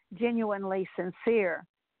were genuinely sincere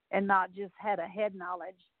and not just had a head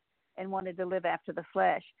knowledge and wanted to live after the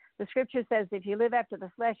flesh. The scripture says if you live after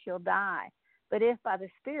the flesh, you'll die. But if by the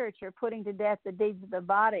Spirit you're putting to death the deeds of the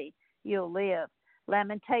body, you'll live.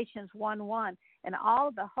 Lamentations 1:1. And all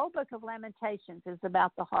the whole book of Lamentations is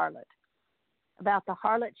about the harlot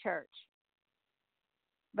church.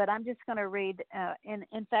 But I'm just going to read,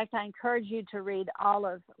 in fact, I encourage you to read all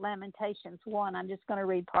of Lamentations 1. I'm just going to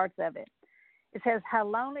read parts of it. It says, how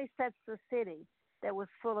lonely sits the city that was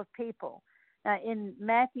full of people. In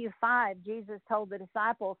Matthew 5, Jesus told the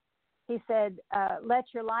disciples, he said, let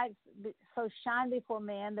your light so shine before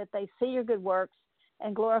men that they see your good works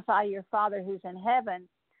and glorify your Father who's in heaven.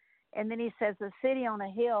 And then he says the city on a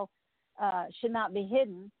hill should not be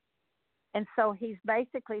hidden. And so he's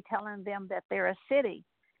basically telling them that they're a city.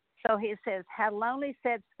 So he says, how lonely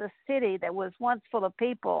sits the city that was once full of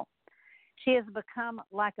people. She has become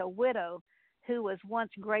like a widow who was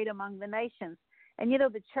once great among the nations. And, you know,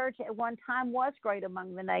 the church at one time was great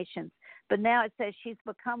among the nations. But now it says she's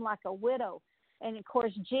become like a widow. And, of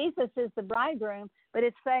course, Jesus is the bridegroom. But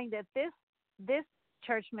it's saying that this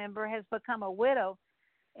church member has become a widow.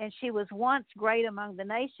 And she was once great among the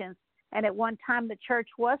nations. And at one time the church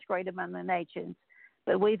was great among the nations.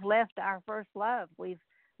 But we've left our first love. We've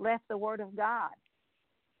left the Word of God.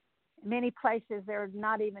 Many places they're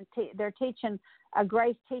not even they're teaching a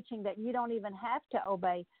grace teaching that you don't even have to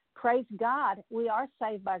obey. Praise God, we are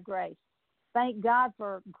saved by grace. Thank God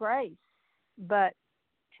for grace. But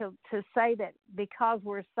to say that because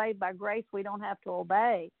we're saved by grace we don't have to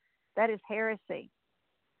obey, that is heresy.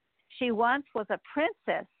 She once was a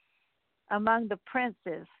princess among the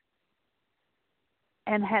princes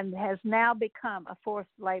and has now become a forced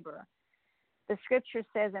laborer. The scripture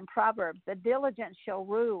says in Proverbs, the diligent shall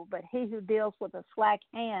rule, but he who deals with a slack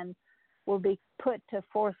hand will be put to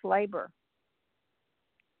forced labor.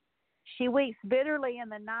 She weeps bitterly in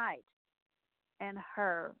the night, and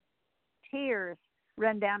her tears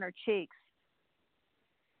run down her cheeks.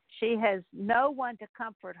 She has no one to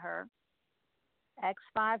comfort her. Acts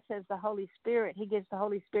 5 says the Holy Spirit, he gives the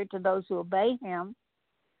Holy Spirit to those who obey him.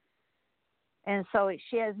 And so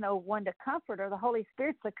she has no one to comfort her. The Holy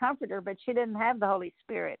Spirit's the comforter, but she didn't have the Holy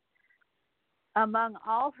Spirit. Among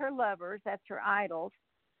all her lovers, that's her idols,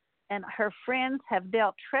 and her friends have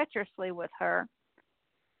dealt treacherously with her.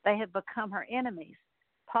 They have become her enemies.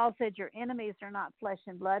 Paul said, your enemies are not flesh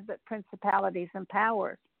and blood, but principalities and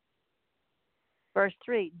powers. Verse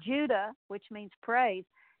 3, Judah, which means praise,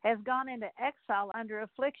 has gone into exile under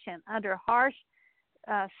affliction, under harsh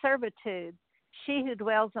servitude. She who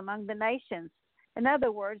dwells among the nations. In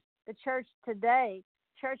other words, the church today,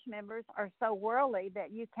 church members are so worldly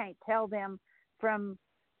that you can't tell them from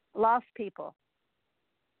lost people.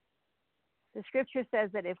 The scripture says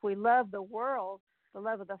that if we love the world, the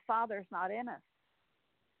love of the Father is not in us.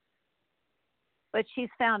 But she's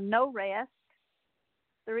found no rest.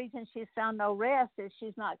 The reason she's found no rest is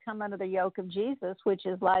she's not come under the yoke of Jesus, which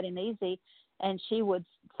is light and easy, and she would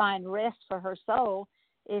find rest for her soul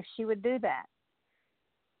if she would do that.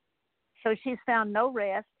 So she's found no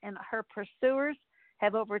rest, and her pursuers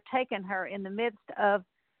have overtaken her in the midst of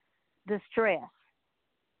distress.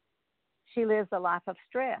 She lives a life of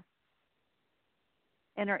stress,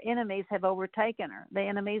 and her enemies have overtaken her. The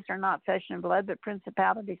enemies are not flesh and blood, but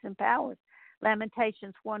principalities and powers.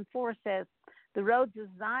 Lamentations 1:4 says, the roads of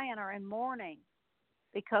Zion are in mourning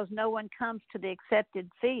because no one comes to the accepted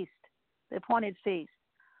feast, the appointed feast.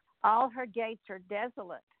 All her gates are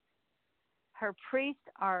desolate. Her priests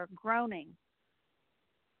are groaning.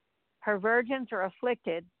 Her virgins are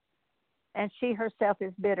afflicted, and she herself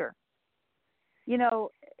is bitter. You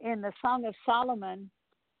know, in the Song of Solomon,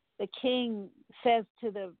 the king says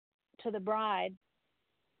to the bride,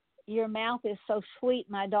 Your mouth is so sweet,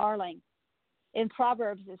 my darling. In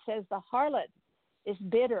Proverbs, it says the harlot is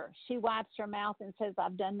bitter. She wipes her mouth and says,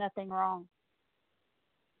 I've done nothing wrong.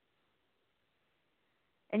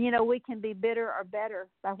 And, we can be bitter or better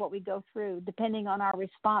by what we go through, depending on our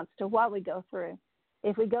response to what we go through.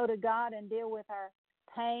 If we go to God and deal with our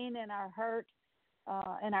pain and our hurt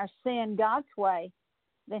and our sin God's way,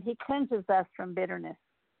 then he cleanses us from bitterness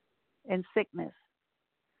and sickness.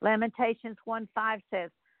 Lamentations 1:5 says,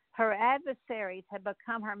 her adversaries have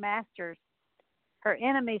become her masters. Her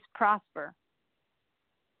enemies prosper.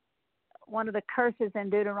 One of the curses in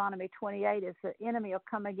Deuteronomy 28 is the enemy will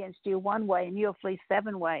come against you one way and you'll flee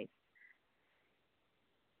 7 ways.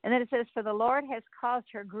 And then it says, for the Lord has caused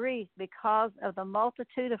her grief because of the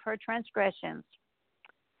multitude of her transgressions.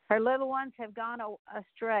 Her little ones have gone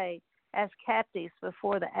astray as captives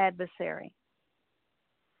before the adversary.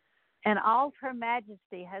 And all of her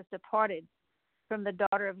majesty has departed from the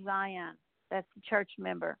daughter of Zion. That's the church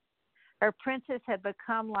member. Her princes have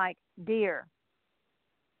become like deer.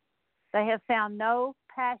 They have found no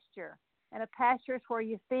pasture. And a pasture is where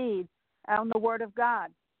you feed on the word of God.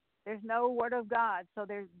 There's no word of God, so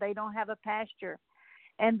they don't have a pasture.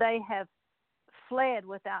 And they have fled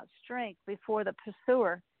without strength before the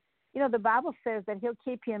pursuer. The Bible says that he'll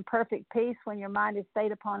keep you in perfect peace when your mind is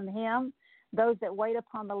stayed upon him. Those that wait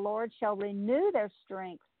upon the Lord shall renew their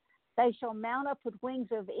strength. They shall mount up with wings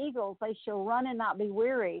of eagles. They shall run and not be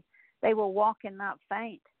weary. They will walk and not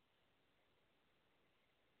faint.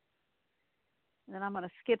 And then I'm going to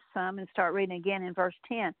skip some and start reading again in verse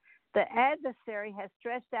 10. The adversary has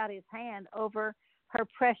stretched out his hand over her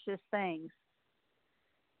precious things.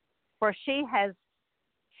 For she has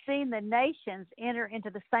seen the nations enter into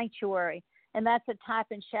the sanctuary. And that's a type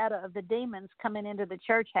and shadow of the demons coming into the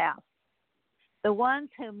church house. The ones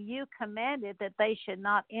whom you commanded that they should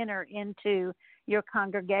not enter into your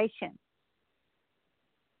congregation.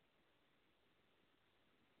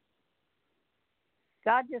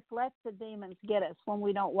 God just lets the demons get us when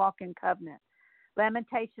we don't walk in covenant.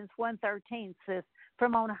 Lamentations 1:13 says,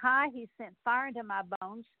 from on high he sent fire into my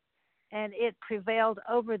bones, and it prevailed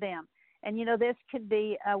over them. And, this could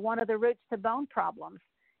be one of the roots to bone problems.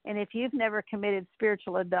 And if you've never committed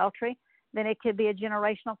spiritual adultery, then it could be a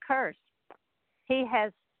generational curse. He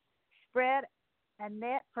has spread a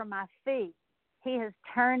net for my feet. He has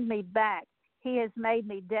turned me back. He has made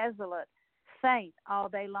me desolate, faint all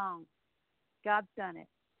day long. God's done it.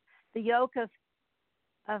 The yoke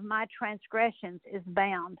of my transgressions is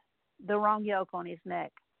bound, the wrong yoke on his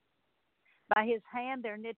neck. By his hand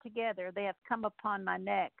they're knit together. They have come upon my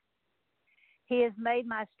neck. He has made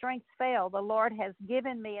my strength fail. The Lord has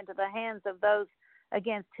given me into the hands of those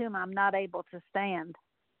against whom I'm not able to stand.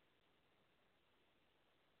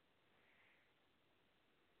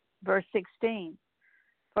 Verse 16,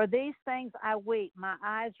 for these things I weep, my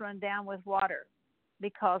eyes run down with water,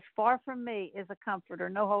 because far from me is a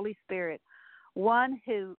comforter, no Holy Spirit, one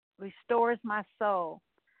who restores my soul.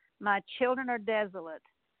 My children are desolate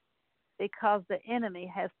because the enemy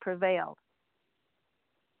has prevailed.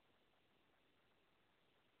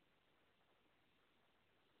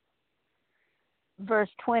 Verse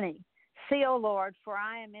 20, see, O Lord, for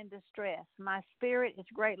I am in distress. My spirit is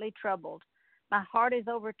greatly troubled. My heart is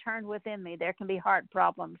overturned within me. There can be heart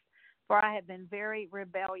problems, for I have been very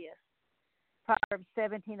rebellious. Proverbs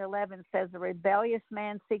 17:11 says, a rebellious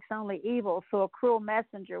man seeks only evil, so a cruel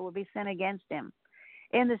messenger will be sent against him.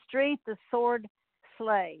 In the street, the sword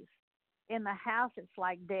slays. In the house, it's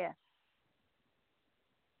like death.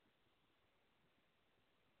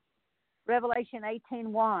 Revelation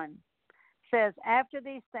 18:1 says, after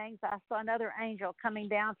these things, I saw another angel coming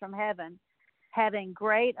down from heaven, having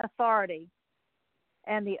great authority,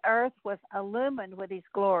 and the earth was illumined with his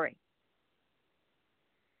glory.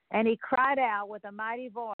 And he cried out with a mighty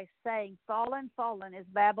voice, saying, fallen, fallen is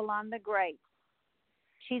Babylon the Great.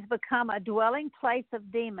 She's become a dwelling place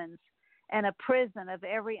of demons and a prison of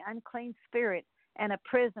every unclean spirit and a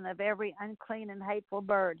prison of every unclean and hateful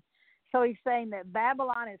bird. So he's saying that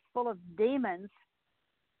Babylon is full of demons,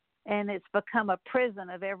 and it's become a prison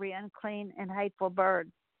of every unclean and hateful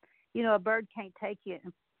bird. A bird can't take you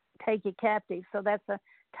captive, so that's a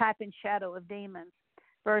type and shadow of demons.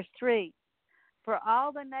 Verse 3, for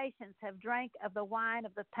all the nations have drank of the wine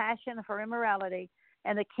of the passion of her immorality,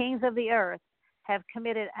 and the kings of the earth have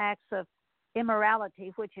committed acts of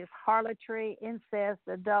immorality, which is harlotry, incest,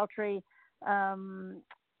 adultery,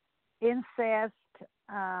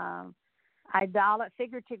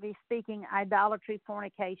 figuratively speaking, idolatry,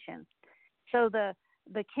 fornication. So the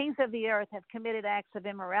kings of the earth have committed acts of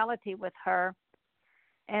immorality with her,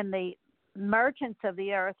 and the merchants of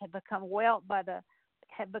the earth have become whelped by the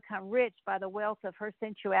have become rich by the wealth of her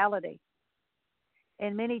sensuality.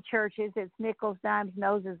 In many churches, it's nickels, dimes,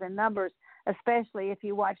 noses, and numbers, especially if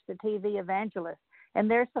you watch the TV evangelists. And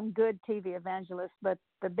there's some good TV evangelists, but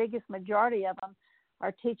the biggest majority of them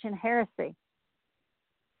are teaching heresy.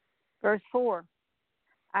 Verse 4,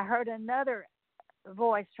 I heard another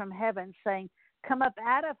voice from heaven saying, come up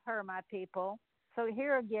out of her, my people. So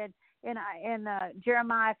here again, in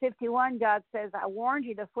Jeremiah 51, God says, I warned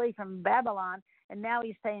you to flee from Babylon. And now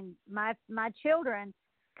he's saying, my children,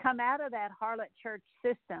 come out of that harlot church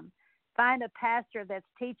system. Find a pastor that's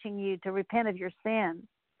teaching you to repent of your sins.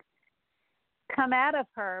 Come out of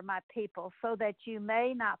her, my people, so that you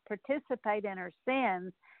may not participate in her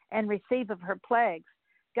sins and receive of her plagues.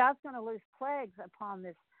 God's going to loose plagues upon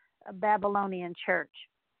this Babylonian church.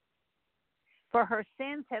 For her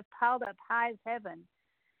sins have piled up high as heaven,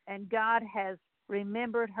 and God has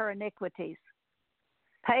remembered her iniquities.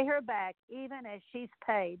 Pay her back even as she's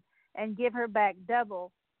paid, and give her back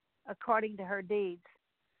double according to her deeds.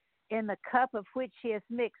 In the cup of which she has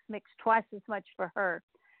mix twice as much for her.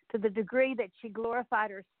 To the degree that she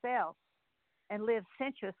glorified herself and lived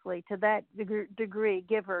sensuously, to that degree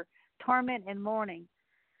give her torment and mourning.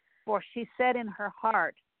 For she said in her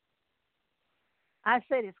heart, I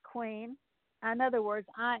said as queen. In other words,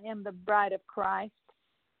 I am the bride of Christ.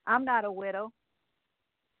 I'm not a widow.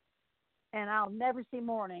 And I'll never see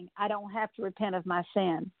mourning. I don't have to repent of my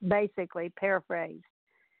sin. Basically, paraphrased.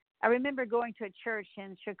 I remember going to a church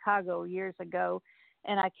in Chicago years ago,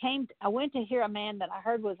 and I went to hear a man that I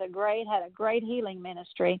heard had a great healing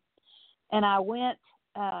ministry, and I went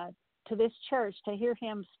to this church to hear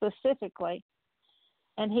him specifically,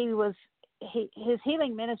 and his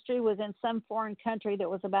healing ministry was in some foreign country that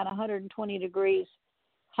was about 120 degrees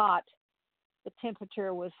hot. The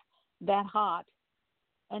temperature was that hot,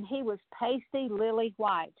 and he was pasty lily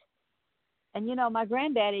white. And, my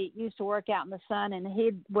granddaddy used to work out in the sun, and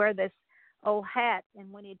he'd wear this old hat,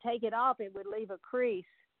 and when he'd take it off, it would leave a crease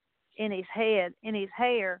in his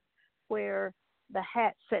hair, where the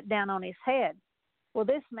hat set down on his head. Well,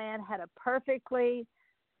 this man had a perfectly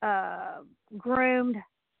groomed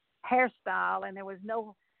hairstyle, and there was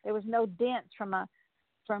no dents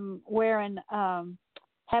from wearing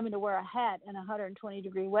having to wear a hat in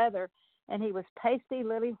 120-degree weather, and he was pasty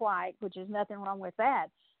lily white, which is nothing wrong with that.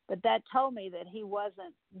 But that told me that he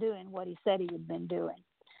wasn't doing what he said he had been doing.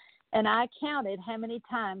 And I counted how many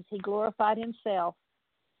times he glorified himself.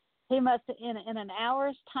 He must, in an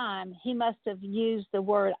hour's time, he must have used the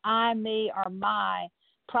word I, me, or my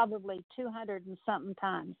probably 200 and something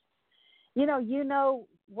times. You know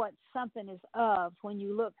what something is of when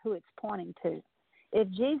you look who it's pointing to. If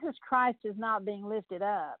Jesus Christ is not being lifted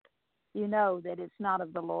up, you know that it's not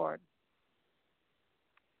of the Lord.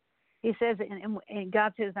 He says, and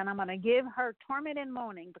God says, and I'm going to give her torment and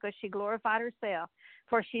mourning because she glorified herself.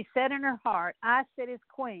 For she said in her heart, I sit as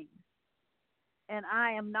queen, and I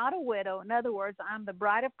am not a widow. In other words, I'm the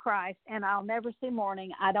bride of Christ, and I'll never see mourning.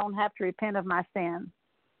 I don't have to repent of my sin.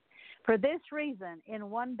 For this reason, in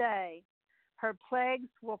one day, her plagues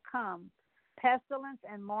will come, pestilence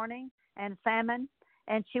and mourning and famine,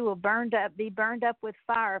 and she will be burned up with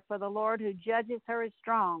fire, for the Lord who judges her is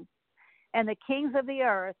strong. And the kings of the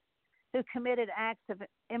earth who committed acts of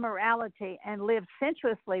immorality and lived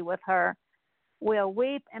sensuously with her will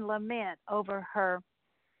weep and lament over her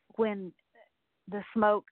when the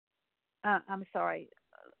smoke,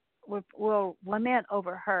 will lament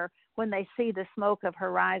over her when they see the smoke of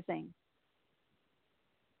her rising.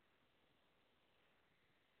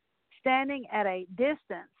 Standing at a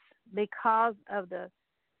distance because of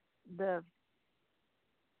the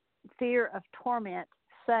fear of torment,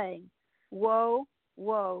 saying, Woe,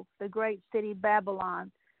 woe, the great city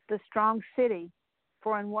Babylon, the strong city,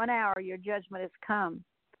 for in 1 hour your judgment has come.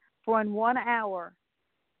 For in 1 hour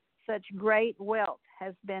such great wealth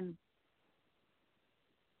has been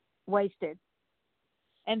wasted.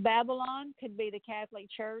 And Babylon could be the Catholic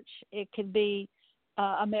Church. It could be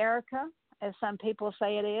America, as some people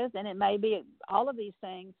say it is, and it may be all of these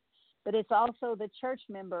things, but it's also the church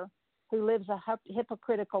member who lives a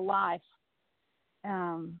hypocritical life.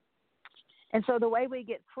 And so the way we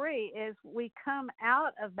get free is we come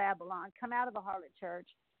out of Babylon, come out of the harlot church,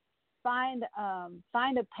 find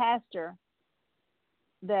a pastor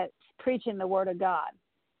that's preaching the Word of God.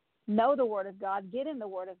 Know the Word of God, get in the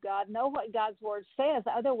Word of God, know what God's Word says.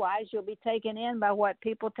 Otherwise, you'll be taken in by what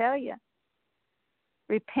people tell you.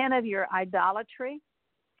 Repent of your idolatry.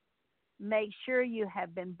 Make sure you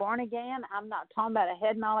have been born again. I'm not talking about a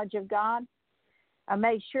head knowledge of God.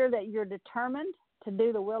 Make sure that you're determined to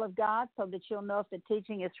do the will of God so that you'll know if the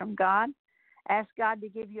teaching is from God. Ask God to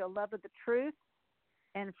give you a love of the truth.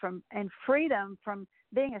 and freedom from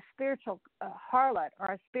being a spiritual harlot or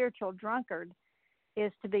a spiritual drunkard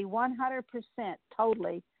is to be 100%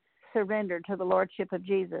 totally surrendered to the Lordship of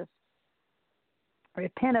Jesus.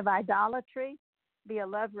 Repent of idolatry. Be a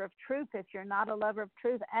lover of truth. If you're not a lover of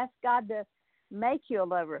truth, ask God to make you a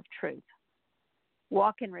lover of truth.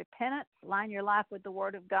 Walk in repentance. Line your life with the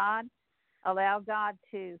Word of God. Allow God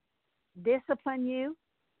to discipline you.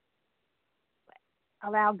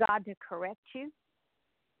 Allow God to correct you.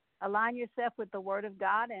 Align yourself with the Word of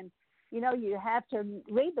God. And, you have to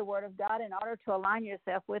read the Word of God in order to align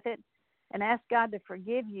yourself with it and ask God to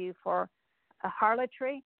forgive you for a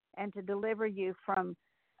harlotry and to deliver you from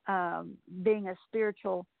being a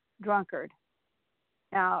spiritual drunkard.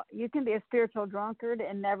 Now, you can be a spiritual drunkard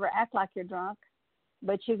and never act like you're drunk,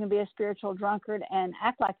 but you can be a spiritual drunkard and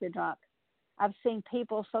act like you're drunk. I've seen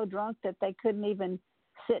people so drunk that they couldn't even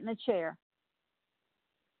sit in a chair.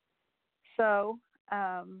 So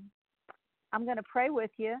I'm going to pray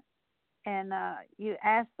with you, and you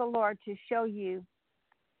ask the Lord to show you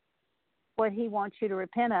what He wants you to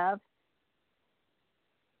repent of.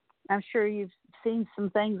 I'm sure you've seen some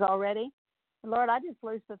things already. Lord, I just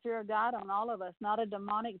loose the fear of God on all of us, not a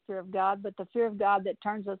demonic fear of God, but the fear of God that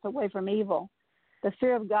turns us away from evil, the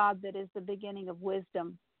fear of God that is the beginning of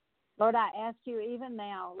wisdom. Lord, I ask you even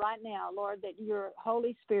now, right now, Lord, that your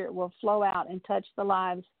Holy Spirit will flow out and touch the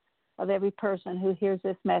lives of every person who hears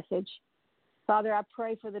this message. Father, I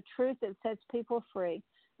pray for the truth that sets people free.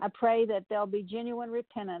 I pray that there'll be genuine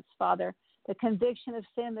repentance, Father, the conviction of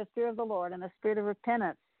sin, the fear of the Lord, and the spirit of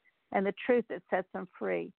repentance, and the truth that sets them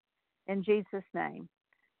free. In Jesus' name.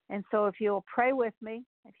 And so if you'll pray with me,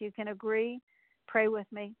 if you can agree, pray with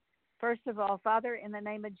me. First of all, Father, in the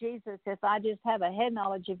name of Jesus, if I just have a head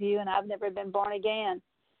knowledge of you and I've never been born again,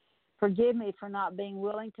 forgive me for not being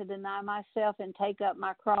willing to deny myself and take up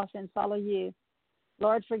my cross and follow you.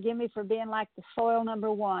 Lord, forgive me for being like the soil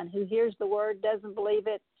number one, who hears the word, doesn't believe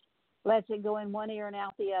it, lets it go in one ear and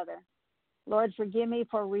out the other. Lord, forgive me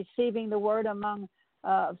for receiving the word among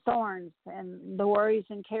thorns, and the worries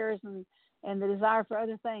and cares and the desire for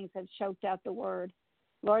other things have choked out the word.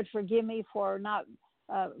 Lord, forgive me for not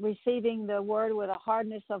receiving the word with a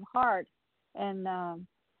hardness of heart and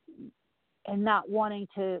not wanting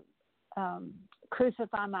to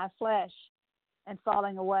crucify my flesh and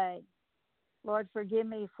falling away. Lord, forgive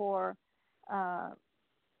me for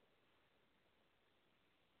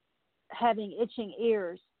having itching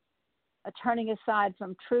ears, turning aside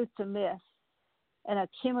from truth to myth, and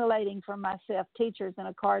accumulating for myself teachers in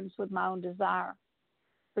accordance with my own desire.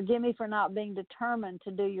 Forgive me for not being determined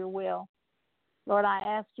to do your will. Lord, I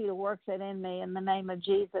ask you to work that in me in the name of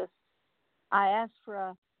Jesus. I ask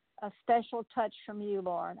for a special touch from you,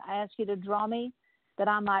 Lord. I ask you to draw me that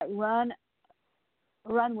I might run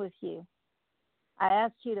with you. I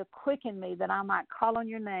ask you to quicken me that I might call on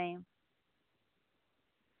your name.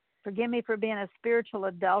 Forgive me for being a spiritual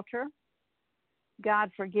adulterer.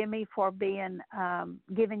 God, forgive me for being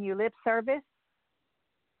giving you lip service.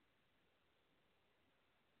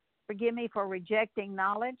 Forgive me for rejecting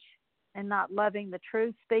knowledge and not loving the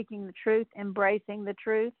truth, speaking the truth, embracing the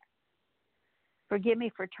truth. Forgive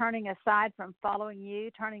me for turning aside from following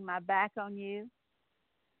you, turning my back on you.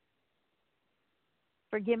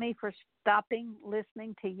 Forgive me for stopping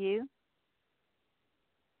listening to you.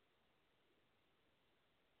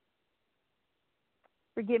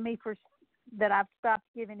 Forgive me for that I've stopped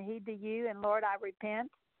giving heed to you, and Lord, I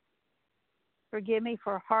repent. Forgive me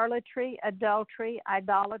for harlotry, adultery,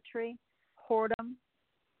 idolatry, whoredom,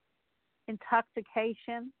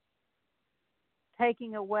 intoxication,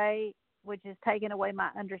 which is taking away my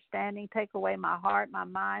understanding, take away my heart, my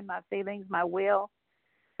mind, my feelings, my will.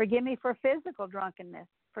 Forgive me for physical drunkenness.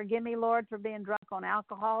 Forgive me, Lord, for being drunk on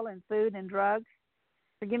alcohol and food and drugs.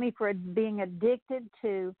 Forgive me for being addicted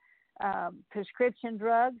to prescription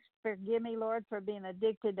drugs. Forgive me, Lord, for being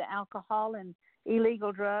addicted to alcohol and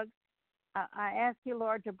illegal drugs. I ask you,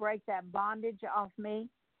 Lord, to break that bondage off me.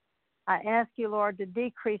 I ask you, Lord, to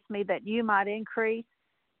decrease me that you might increase.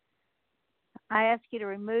 I ask you to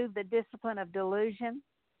remove the discipline of delusion.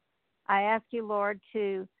 I ask you, Lord,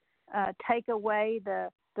 to take away the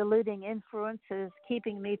deluding influences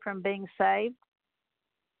keeping me from being saved.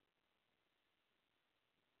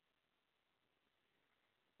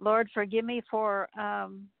 Lord, forgive me for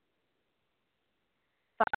following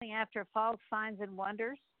after false signs and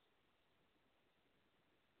wonders.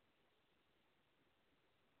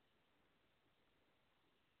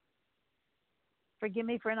 Forgive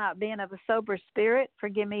me for not being of a sober spirit.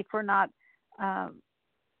 Forgive me for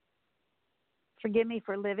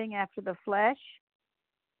living after the flesh.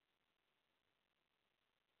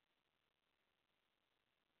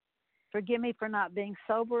 Forgive me for not being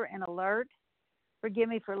sober and alert. Forgive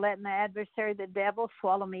me for letting the adversary, the devil,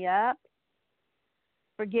 swallow me up.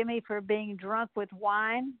 Forgive me for being drunk with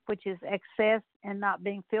wine, which is excess, and not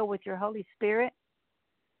being filled with your Holy Spirit.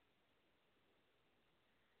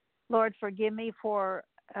 Lord, forgive me for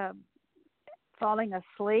falling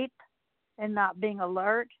asleep and not being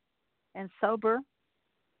alert and sober.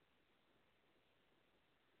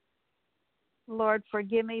 Lord,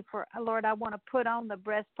 forgive me for, Lord, I want to put on the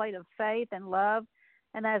breastplate of faith and love,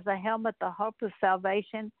 and as a helmet, the hope of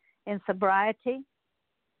salvation in sobriety.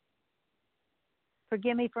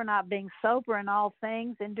 Forgive me for not being sober in all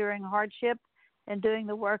things, enduring hardship, and doing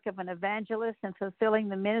the work of an evangelist, and fulfilling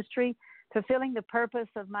the ministry, fulfilling the purpose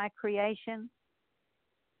of my creation.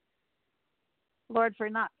 Lord,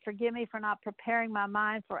 forgive me for not preparing my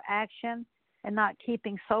mind for action and not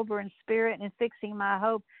keeping sober in spirit and fixing my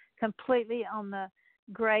hope completely on the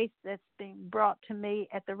grace that's being brought to me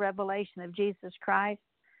at the revelation of Jesus Christ.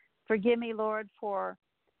 Forgive me, Lord, for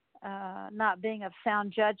not being of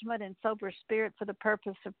sound judgment and sober spirit for the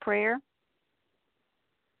purpose of prayer.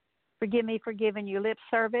 Forgive me for giving you lip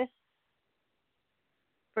service.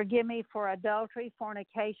 Forgive me for adultery,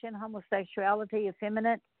 fornication, homosexuality,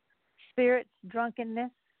 effeminate spirits,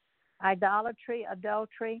 drunkenness, idolatry,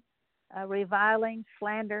 adultery, reviling,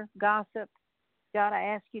 slander, gossip. God, I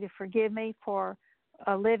ask you to forgive me for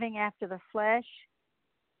living after the flesh.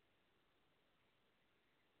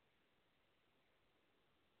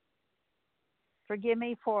 Forgive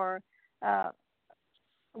me for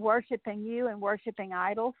worshiping you and worshiping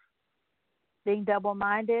idols, being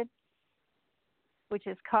double-minded, which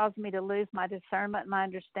has caused me to lose my discernment, my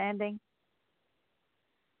understanding.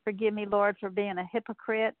 Forgive me, Lord, for being a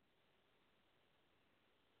hypocrite.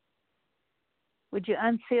 Would you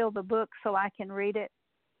unseal the book so I can read it?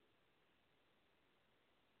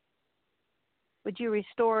 Would you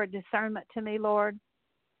restore discernment to me, Lord,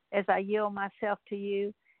 as I yield myself to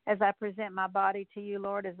you, as I present my body to you,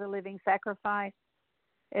 Lord, as a living sacrifice?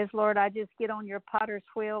 As, Lord, I just get on your potter's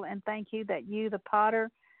wheel and thank you that you, the potter,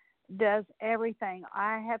 does everything.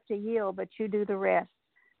 I have to yield, but you do the rest.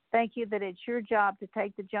 Thank you that it's your job to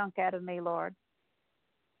take the junk out of me, Lord.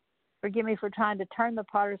 Forgive me for trying to turn the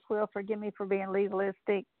potter's wheel. Forgive me for being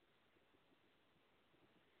legalistic.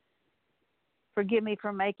 Forgive me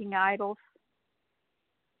for making idols,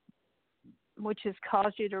 which has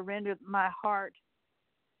caused you to render my heart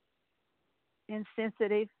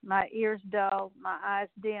insensitive, my ears dull, my eyes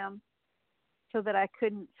dim, so that I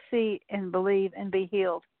couldn't see and believe and be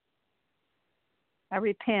healed. I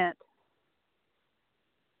repent.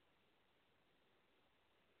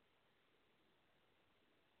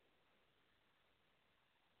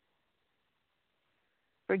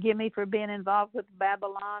 Forgive me for being involved with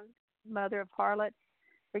Babylon, mother of harlots.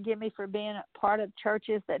 Forgive me for being a part of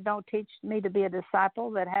churches that don't teach me to be a disciple,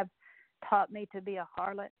 that have taught me to be a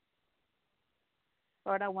harlot.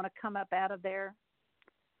 Lord, I want to come up out of there.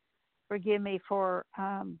 Forgive me for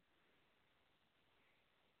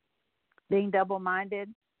being double-minded.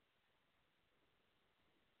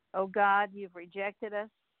 Oh God, you've rejected us.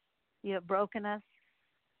 You have broken us.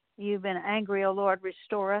 You've been angry, oh Lord,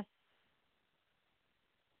 restore us.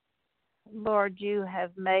 Lord, you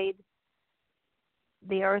have made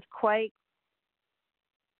the earthquake,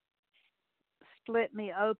 split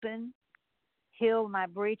me open, heal my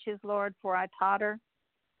breaches, Lord, for I totter.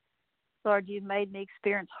 Lord, you've made me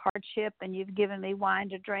experience hardship, and you've given me wine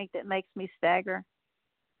to drink that makes me stagger.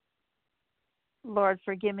 Lord,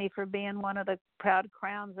 forgive me for being one of the proud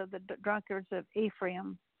crowns of the drunkards of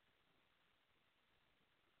Ephraim.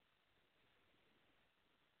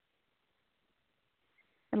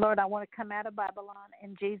 And Lord, I want to come out of Babylon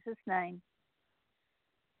in Jesus' name.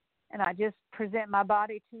 And I just present my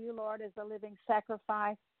body to you, Lord, as a living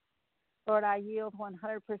sacrifice. Lord, I yield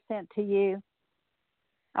 100% to you.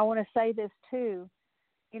 I want to say this too.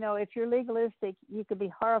 You know, if you're legalistic, you could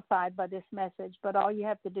be horrified by this message, but all you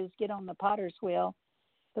have to do is get on the potter's wheel.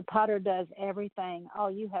 The potter does everything. All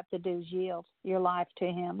you have to do is yield your life to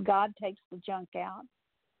him. God takes the junk out.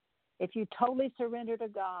 If you totally surrender to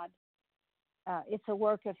God, it's a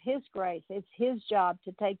work of his grace. It's his job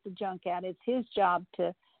to take the junk out. It's his job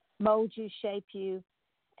to mold you, shape you,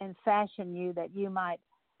 and fashion you that you might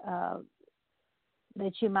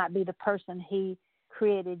be the person he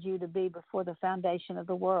created you to be before the foundation of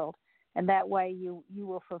the world. And that way you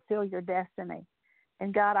will fulfill your destiny.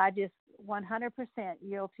 And God, I just 100%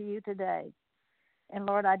 yield to you today. And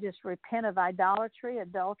Lord, I just repent of idolatry,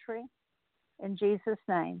 adultery, in Jesus'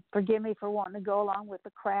 name. Forgive me for wanting to go along with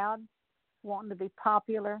the crowd, wanting to be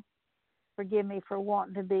popular. Forgive me for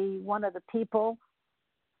wanting to be one of the people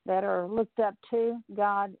that are looked up to.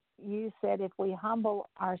 God, you said if we humble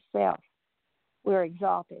ourselves, we're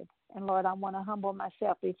exalted. And Lord, I want to humble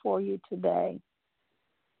myself before you today.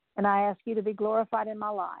 And I ask you to be glorified in my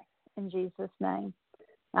life in Jesus' name.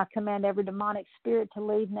 I command every demonic spirit to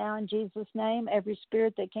leave now in Jesus' name. Every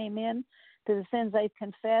spirit that came in to the sins they've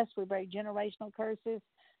confessed, we break generational curses,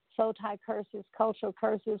 soul tie curses, cultural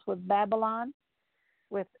curses with Babylon,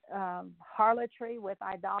 with harlotry, with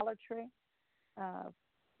idolatry.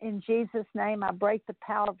 In Jesus' name, I break the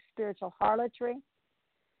power of spiritual harlotry.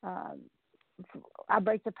 I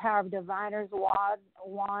break the power of diviners'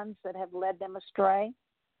 wands that have led them astray.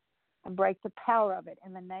 I break the power of it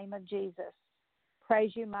in the name of Jesus.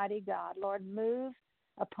 Praise you, mighty God. Lord, move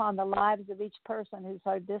upon the lives of each person who's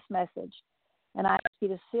heard this message. And I ask you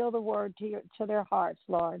to seal the word to their hearts,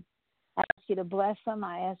 Lord. I ask you to bless them.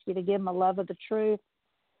 I ask you to give them a love of the truth.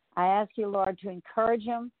 I ask you, Lord, to encourage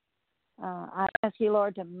them. I ask you,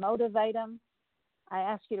 Lord, to motivate them. I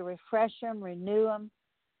ask you to refresh them, renew them.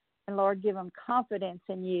 And, Lord, give them confidence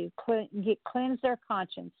in you. Cleanse their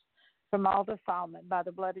conscience from all defilement by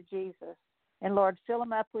the blood of Jesus. And, Lord, fill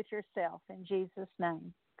them up with yourself in Jesus'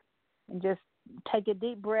 name. And just take a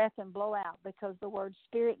deep breath and blow out, because the word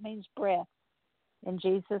spirit means breath. In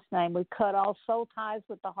Jesus' name, we cut all soul ties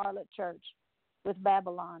with the harlot church, with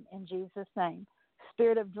Babylon, in Jesus' name.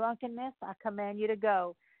 Spirit of drunkenness, I command you to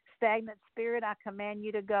go. Stagnant spirit, I command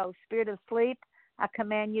you to go. Spirit of sleep, I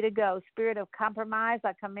command you to go. Spirit of compromise,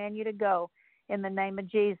 I command you to go in the name of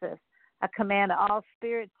Jesus. I command all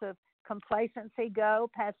spirits of complacency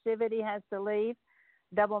go. Passivity has to leave.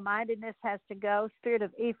 Double-mindedness has to go. Spirit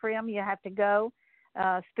of Ephraim, you have to go.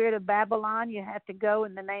 Spirit of Babylon, you have to go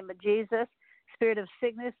in the name of Jesus. Spirit of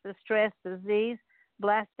sickness, distress, disease,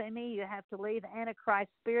 blasphemy, you have to leave. Antichrist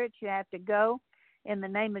spirits, you have to go in the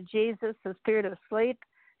name of Jesus. The spirit of sleep,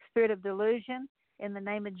 spirit of delusion, in the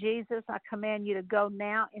name of Jesus, I command you to go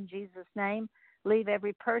now in Jesus' name. Leave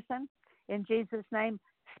every person in Jesus' name.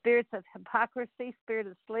 Spirits of hypocrisy, spirit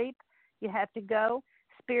of sleep, you have to go.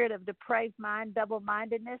 Spirit of depraved mind,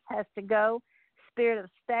 double-mindedness has to go. Spirit of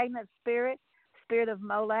stagnant spirit, spirit of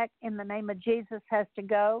Molech, in the name of Jesus, has to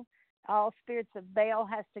go. All spirits of Baal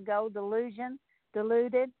has to go. Delusion,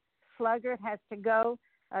 deluded, sluggard has to go.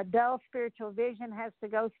 Dull spiritual vision has to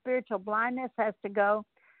go. Spiritual blindness has to go.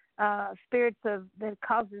 Spirits that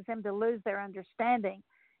causes them to lose their understanding,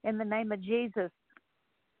 in the name of Jesus,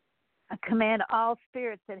 I command all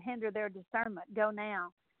spirits that hinder their discernment, go now.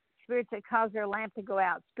 Spirits that cause their lamp to go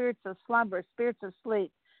out, spirits of slumber, spirits of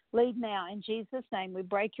sleep, leave now. In Jesus' name, we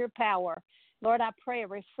break your power. Lord, I pray a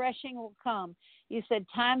refreshing will come. You said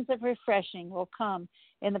times of refreshing will come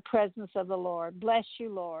in the presence of the Lord. Bless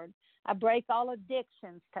you, Lord. I break all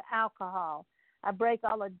addictions to alcohol. I break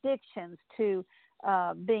all addictions to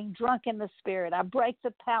being drunk in the spirit. I break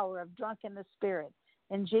the power of drunk in the spirit.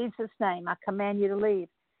 In Jesus' name, I command you to leave.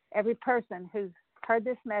 Every person who's heard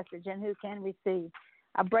this message and who can receive,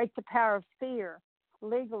 I break the power of fear,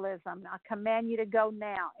 legalism. I command you to go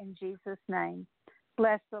now in Jesus' name.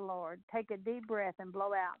 Bless the Lord. Take a deep breath and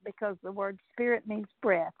blow out, because the word spirit means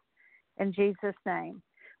breath, in Jesus' name.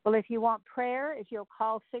 Well, if you want prayer, if you'll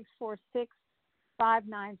call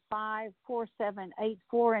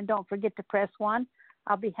 646-595-4784, and don't forget to press 1,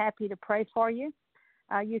 I'll be happy to pray for you.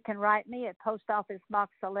 You can write me at Post Office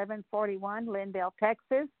Box 1141, Lindale,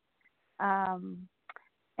 Texas.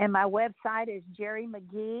 And my website is Jerry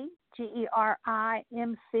McGee, GERIMCGHEE,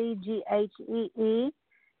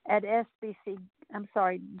 at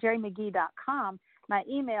jerrymcgee.com. My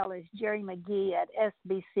email is jerrymcgee at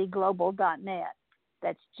sbcglobal.net.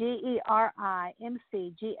 That's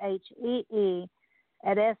GERIMCGHEE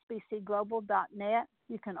at sbcglobal.net.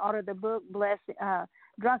 You can order the book,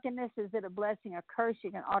 Drunkenness, Is It a Blessing or Curse?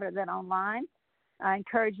 You can order that online. I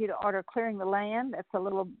encourage you to order Clearing the Land. That's a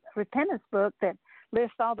little repentance book that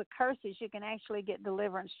lists all the curses. You can actually get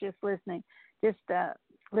deliverance just listening. Just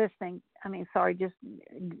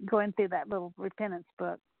going through that little repentance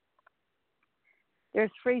book.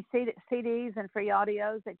 There's free CDs and free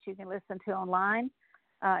audios that you can listen to online.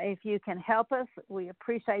 If you can help us, we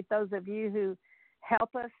appreciate those of you who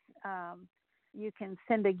help us. You can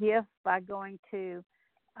send a gift by going to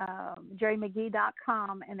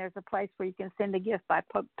jerrymcgee.com, and there's a place where you can send a gift by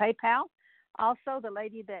PayPal. Also, the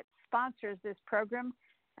lady that sponsors this program,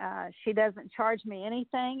 she doesn't charge me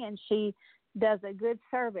anything, and she does a good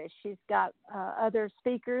service. She's got other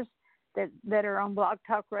speakers that are on Blog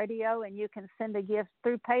Talk Radio, and you can send a gift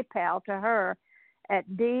through PayPal to her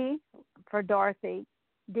at D for Dorothy,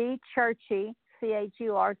 D Churchy,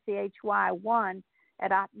 CHURCHY 1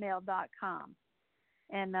 at hotmail.com.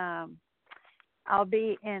 And I'll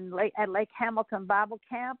be at Lake Hamilton Bible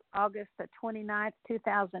Camp, August the 29th,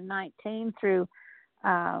 2019 through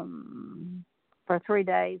for 3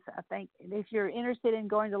 days. I think if you're interested in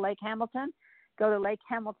going to Lake Hamilton, go to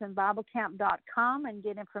lakehamiltonbiblecamp.com and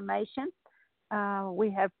get information. We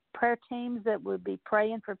have prayer teams that will be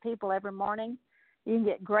praying for people every morning. You can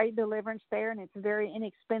get great deliverance there, and it's very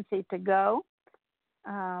inexpensive to go.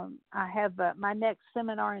 I have my next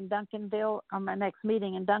seminar in Duncanville, or my next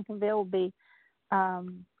meeting in Duncanville will be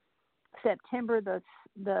September the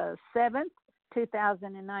 7th,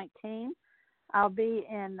 2019. I'll be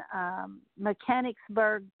in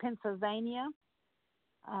Mechanicsburg, Pennsylvania.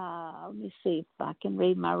 Let me see if I can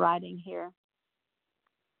read my writing here.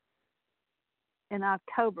 In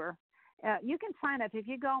October. You can sign up. If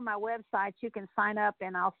you go on my website, you can sign up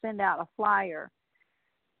and I'll send out a flyer.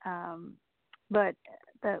 But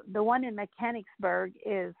the one in Mechanicsburg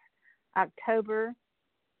is October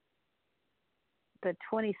the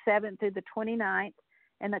 27th through the 29th,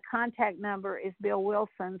 and the contact number is Bill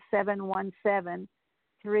Wilson,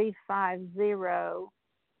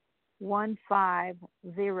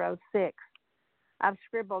 717-350-1506. I've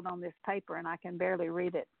scribbled on this paper and I can barely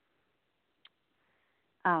read it.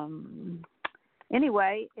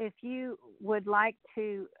 Anyway, if you would like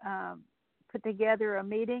to put together a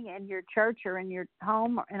meeting in your church or in your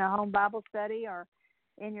home, or in a home Bible study, or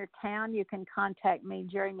in your town, you can contact me,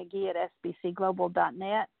 Jerry McGee at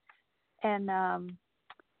sbcglobal.net, and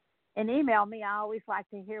email me. I always like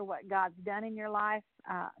to hear what God's done in your life,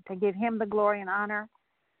 to give Him the glory and honor.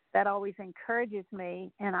 That always encourages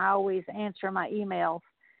me, and I always answer my emails,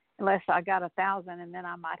 unless I got 1,000, and then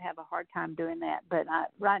I might have a hard time doing that. But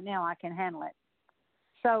right now I can handle it.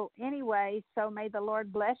 So anyway, so may the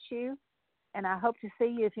Lord bless you, and I hope to see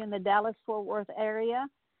you if you're in the Dallas-Fort Worth area.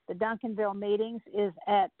 The Duncanville meetings is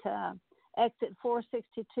at exit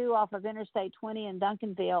 462 off of Interstate 20 in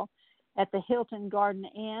Duncanville at the Hilton Garden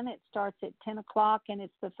Inn. It starts at 10 o'clock, and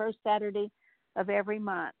it's the first Saturday of every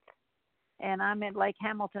month. And I'm at Lake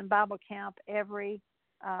Hamilton Bible Camp every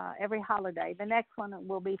holiday. The next one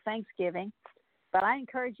will be Thanksgiving, but I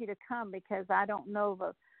encourage you to come because I don't know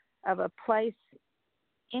of a place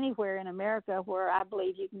anywhere in America where I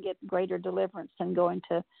believe you can get greater deliverance than going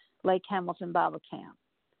to Lake Hamilton Bible Camp.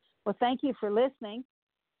 Well, thank you for listening,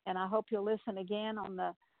 and I hope you'll listen again on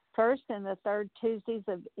the first and the third Tuesdays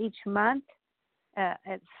of each month at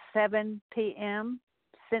 6 p.m.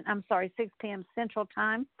 Central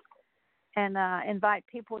Time, and invite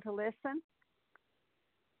people to listen.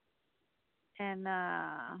 And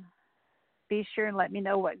be sure and let me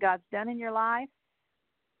know what God's done in your life.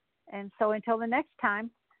 And so until the next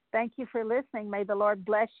time, thank you for listening. May the Lord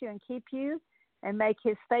bless you and keep you, and make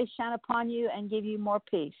His face shine upon you and give you more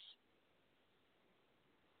peace.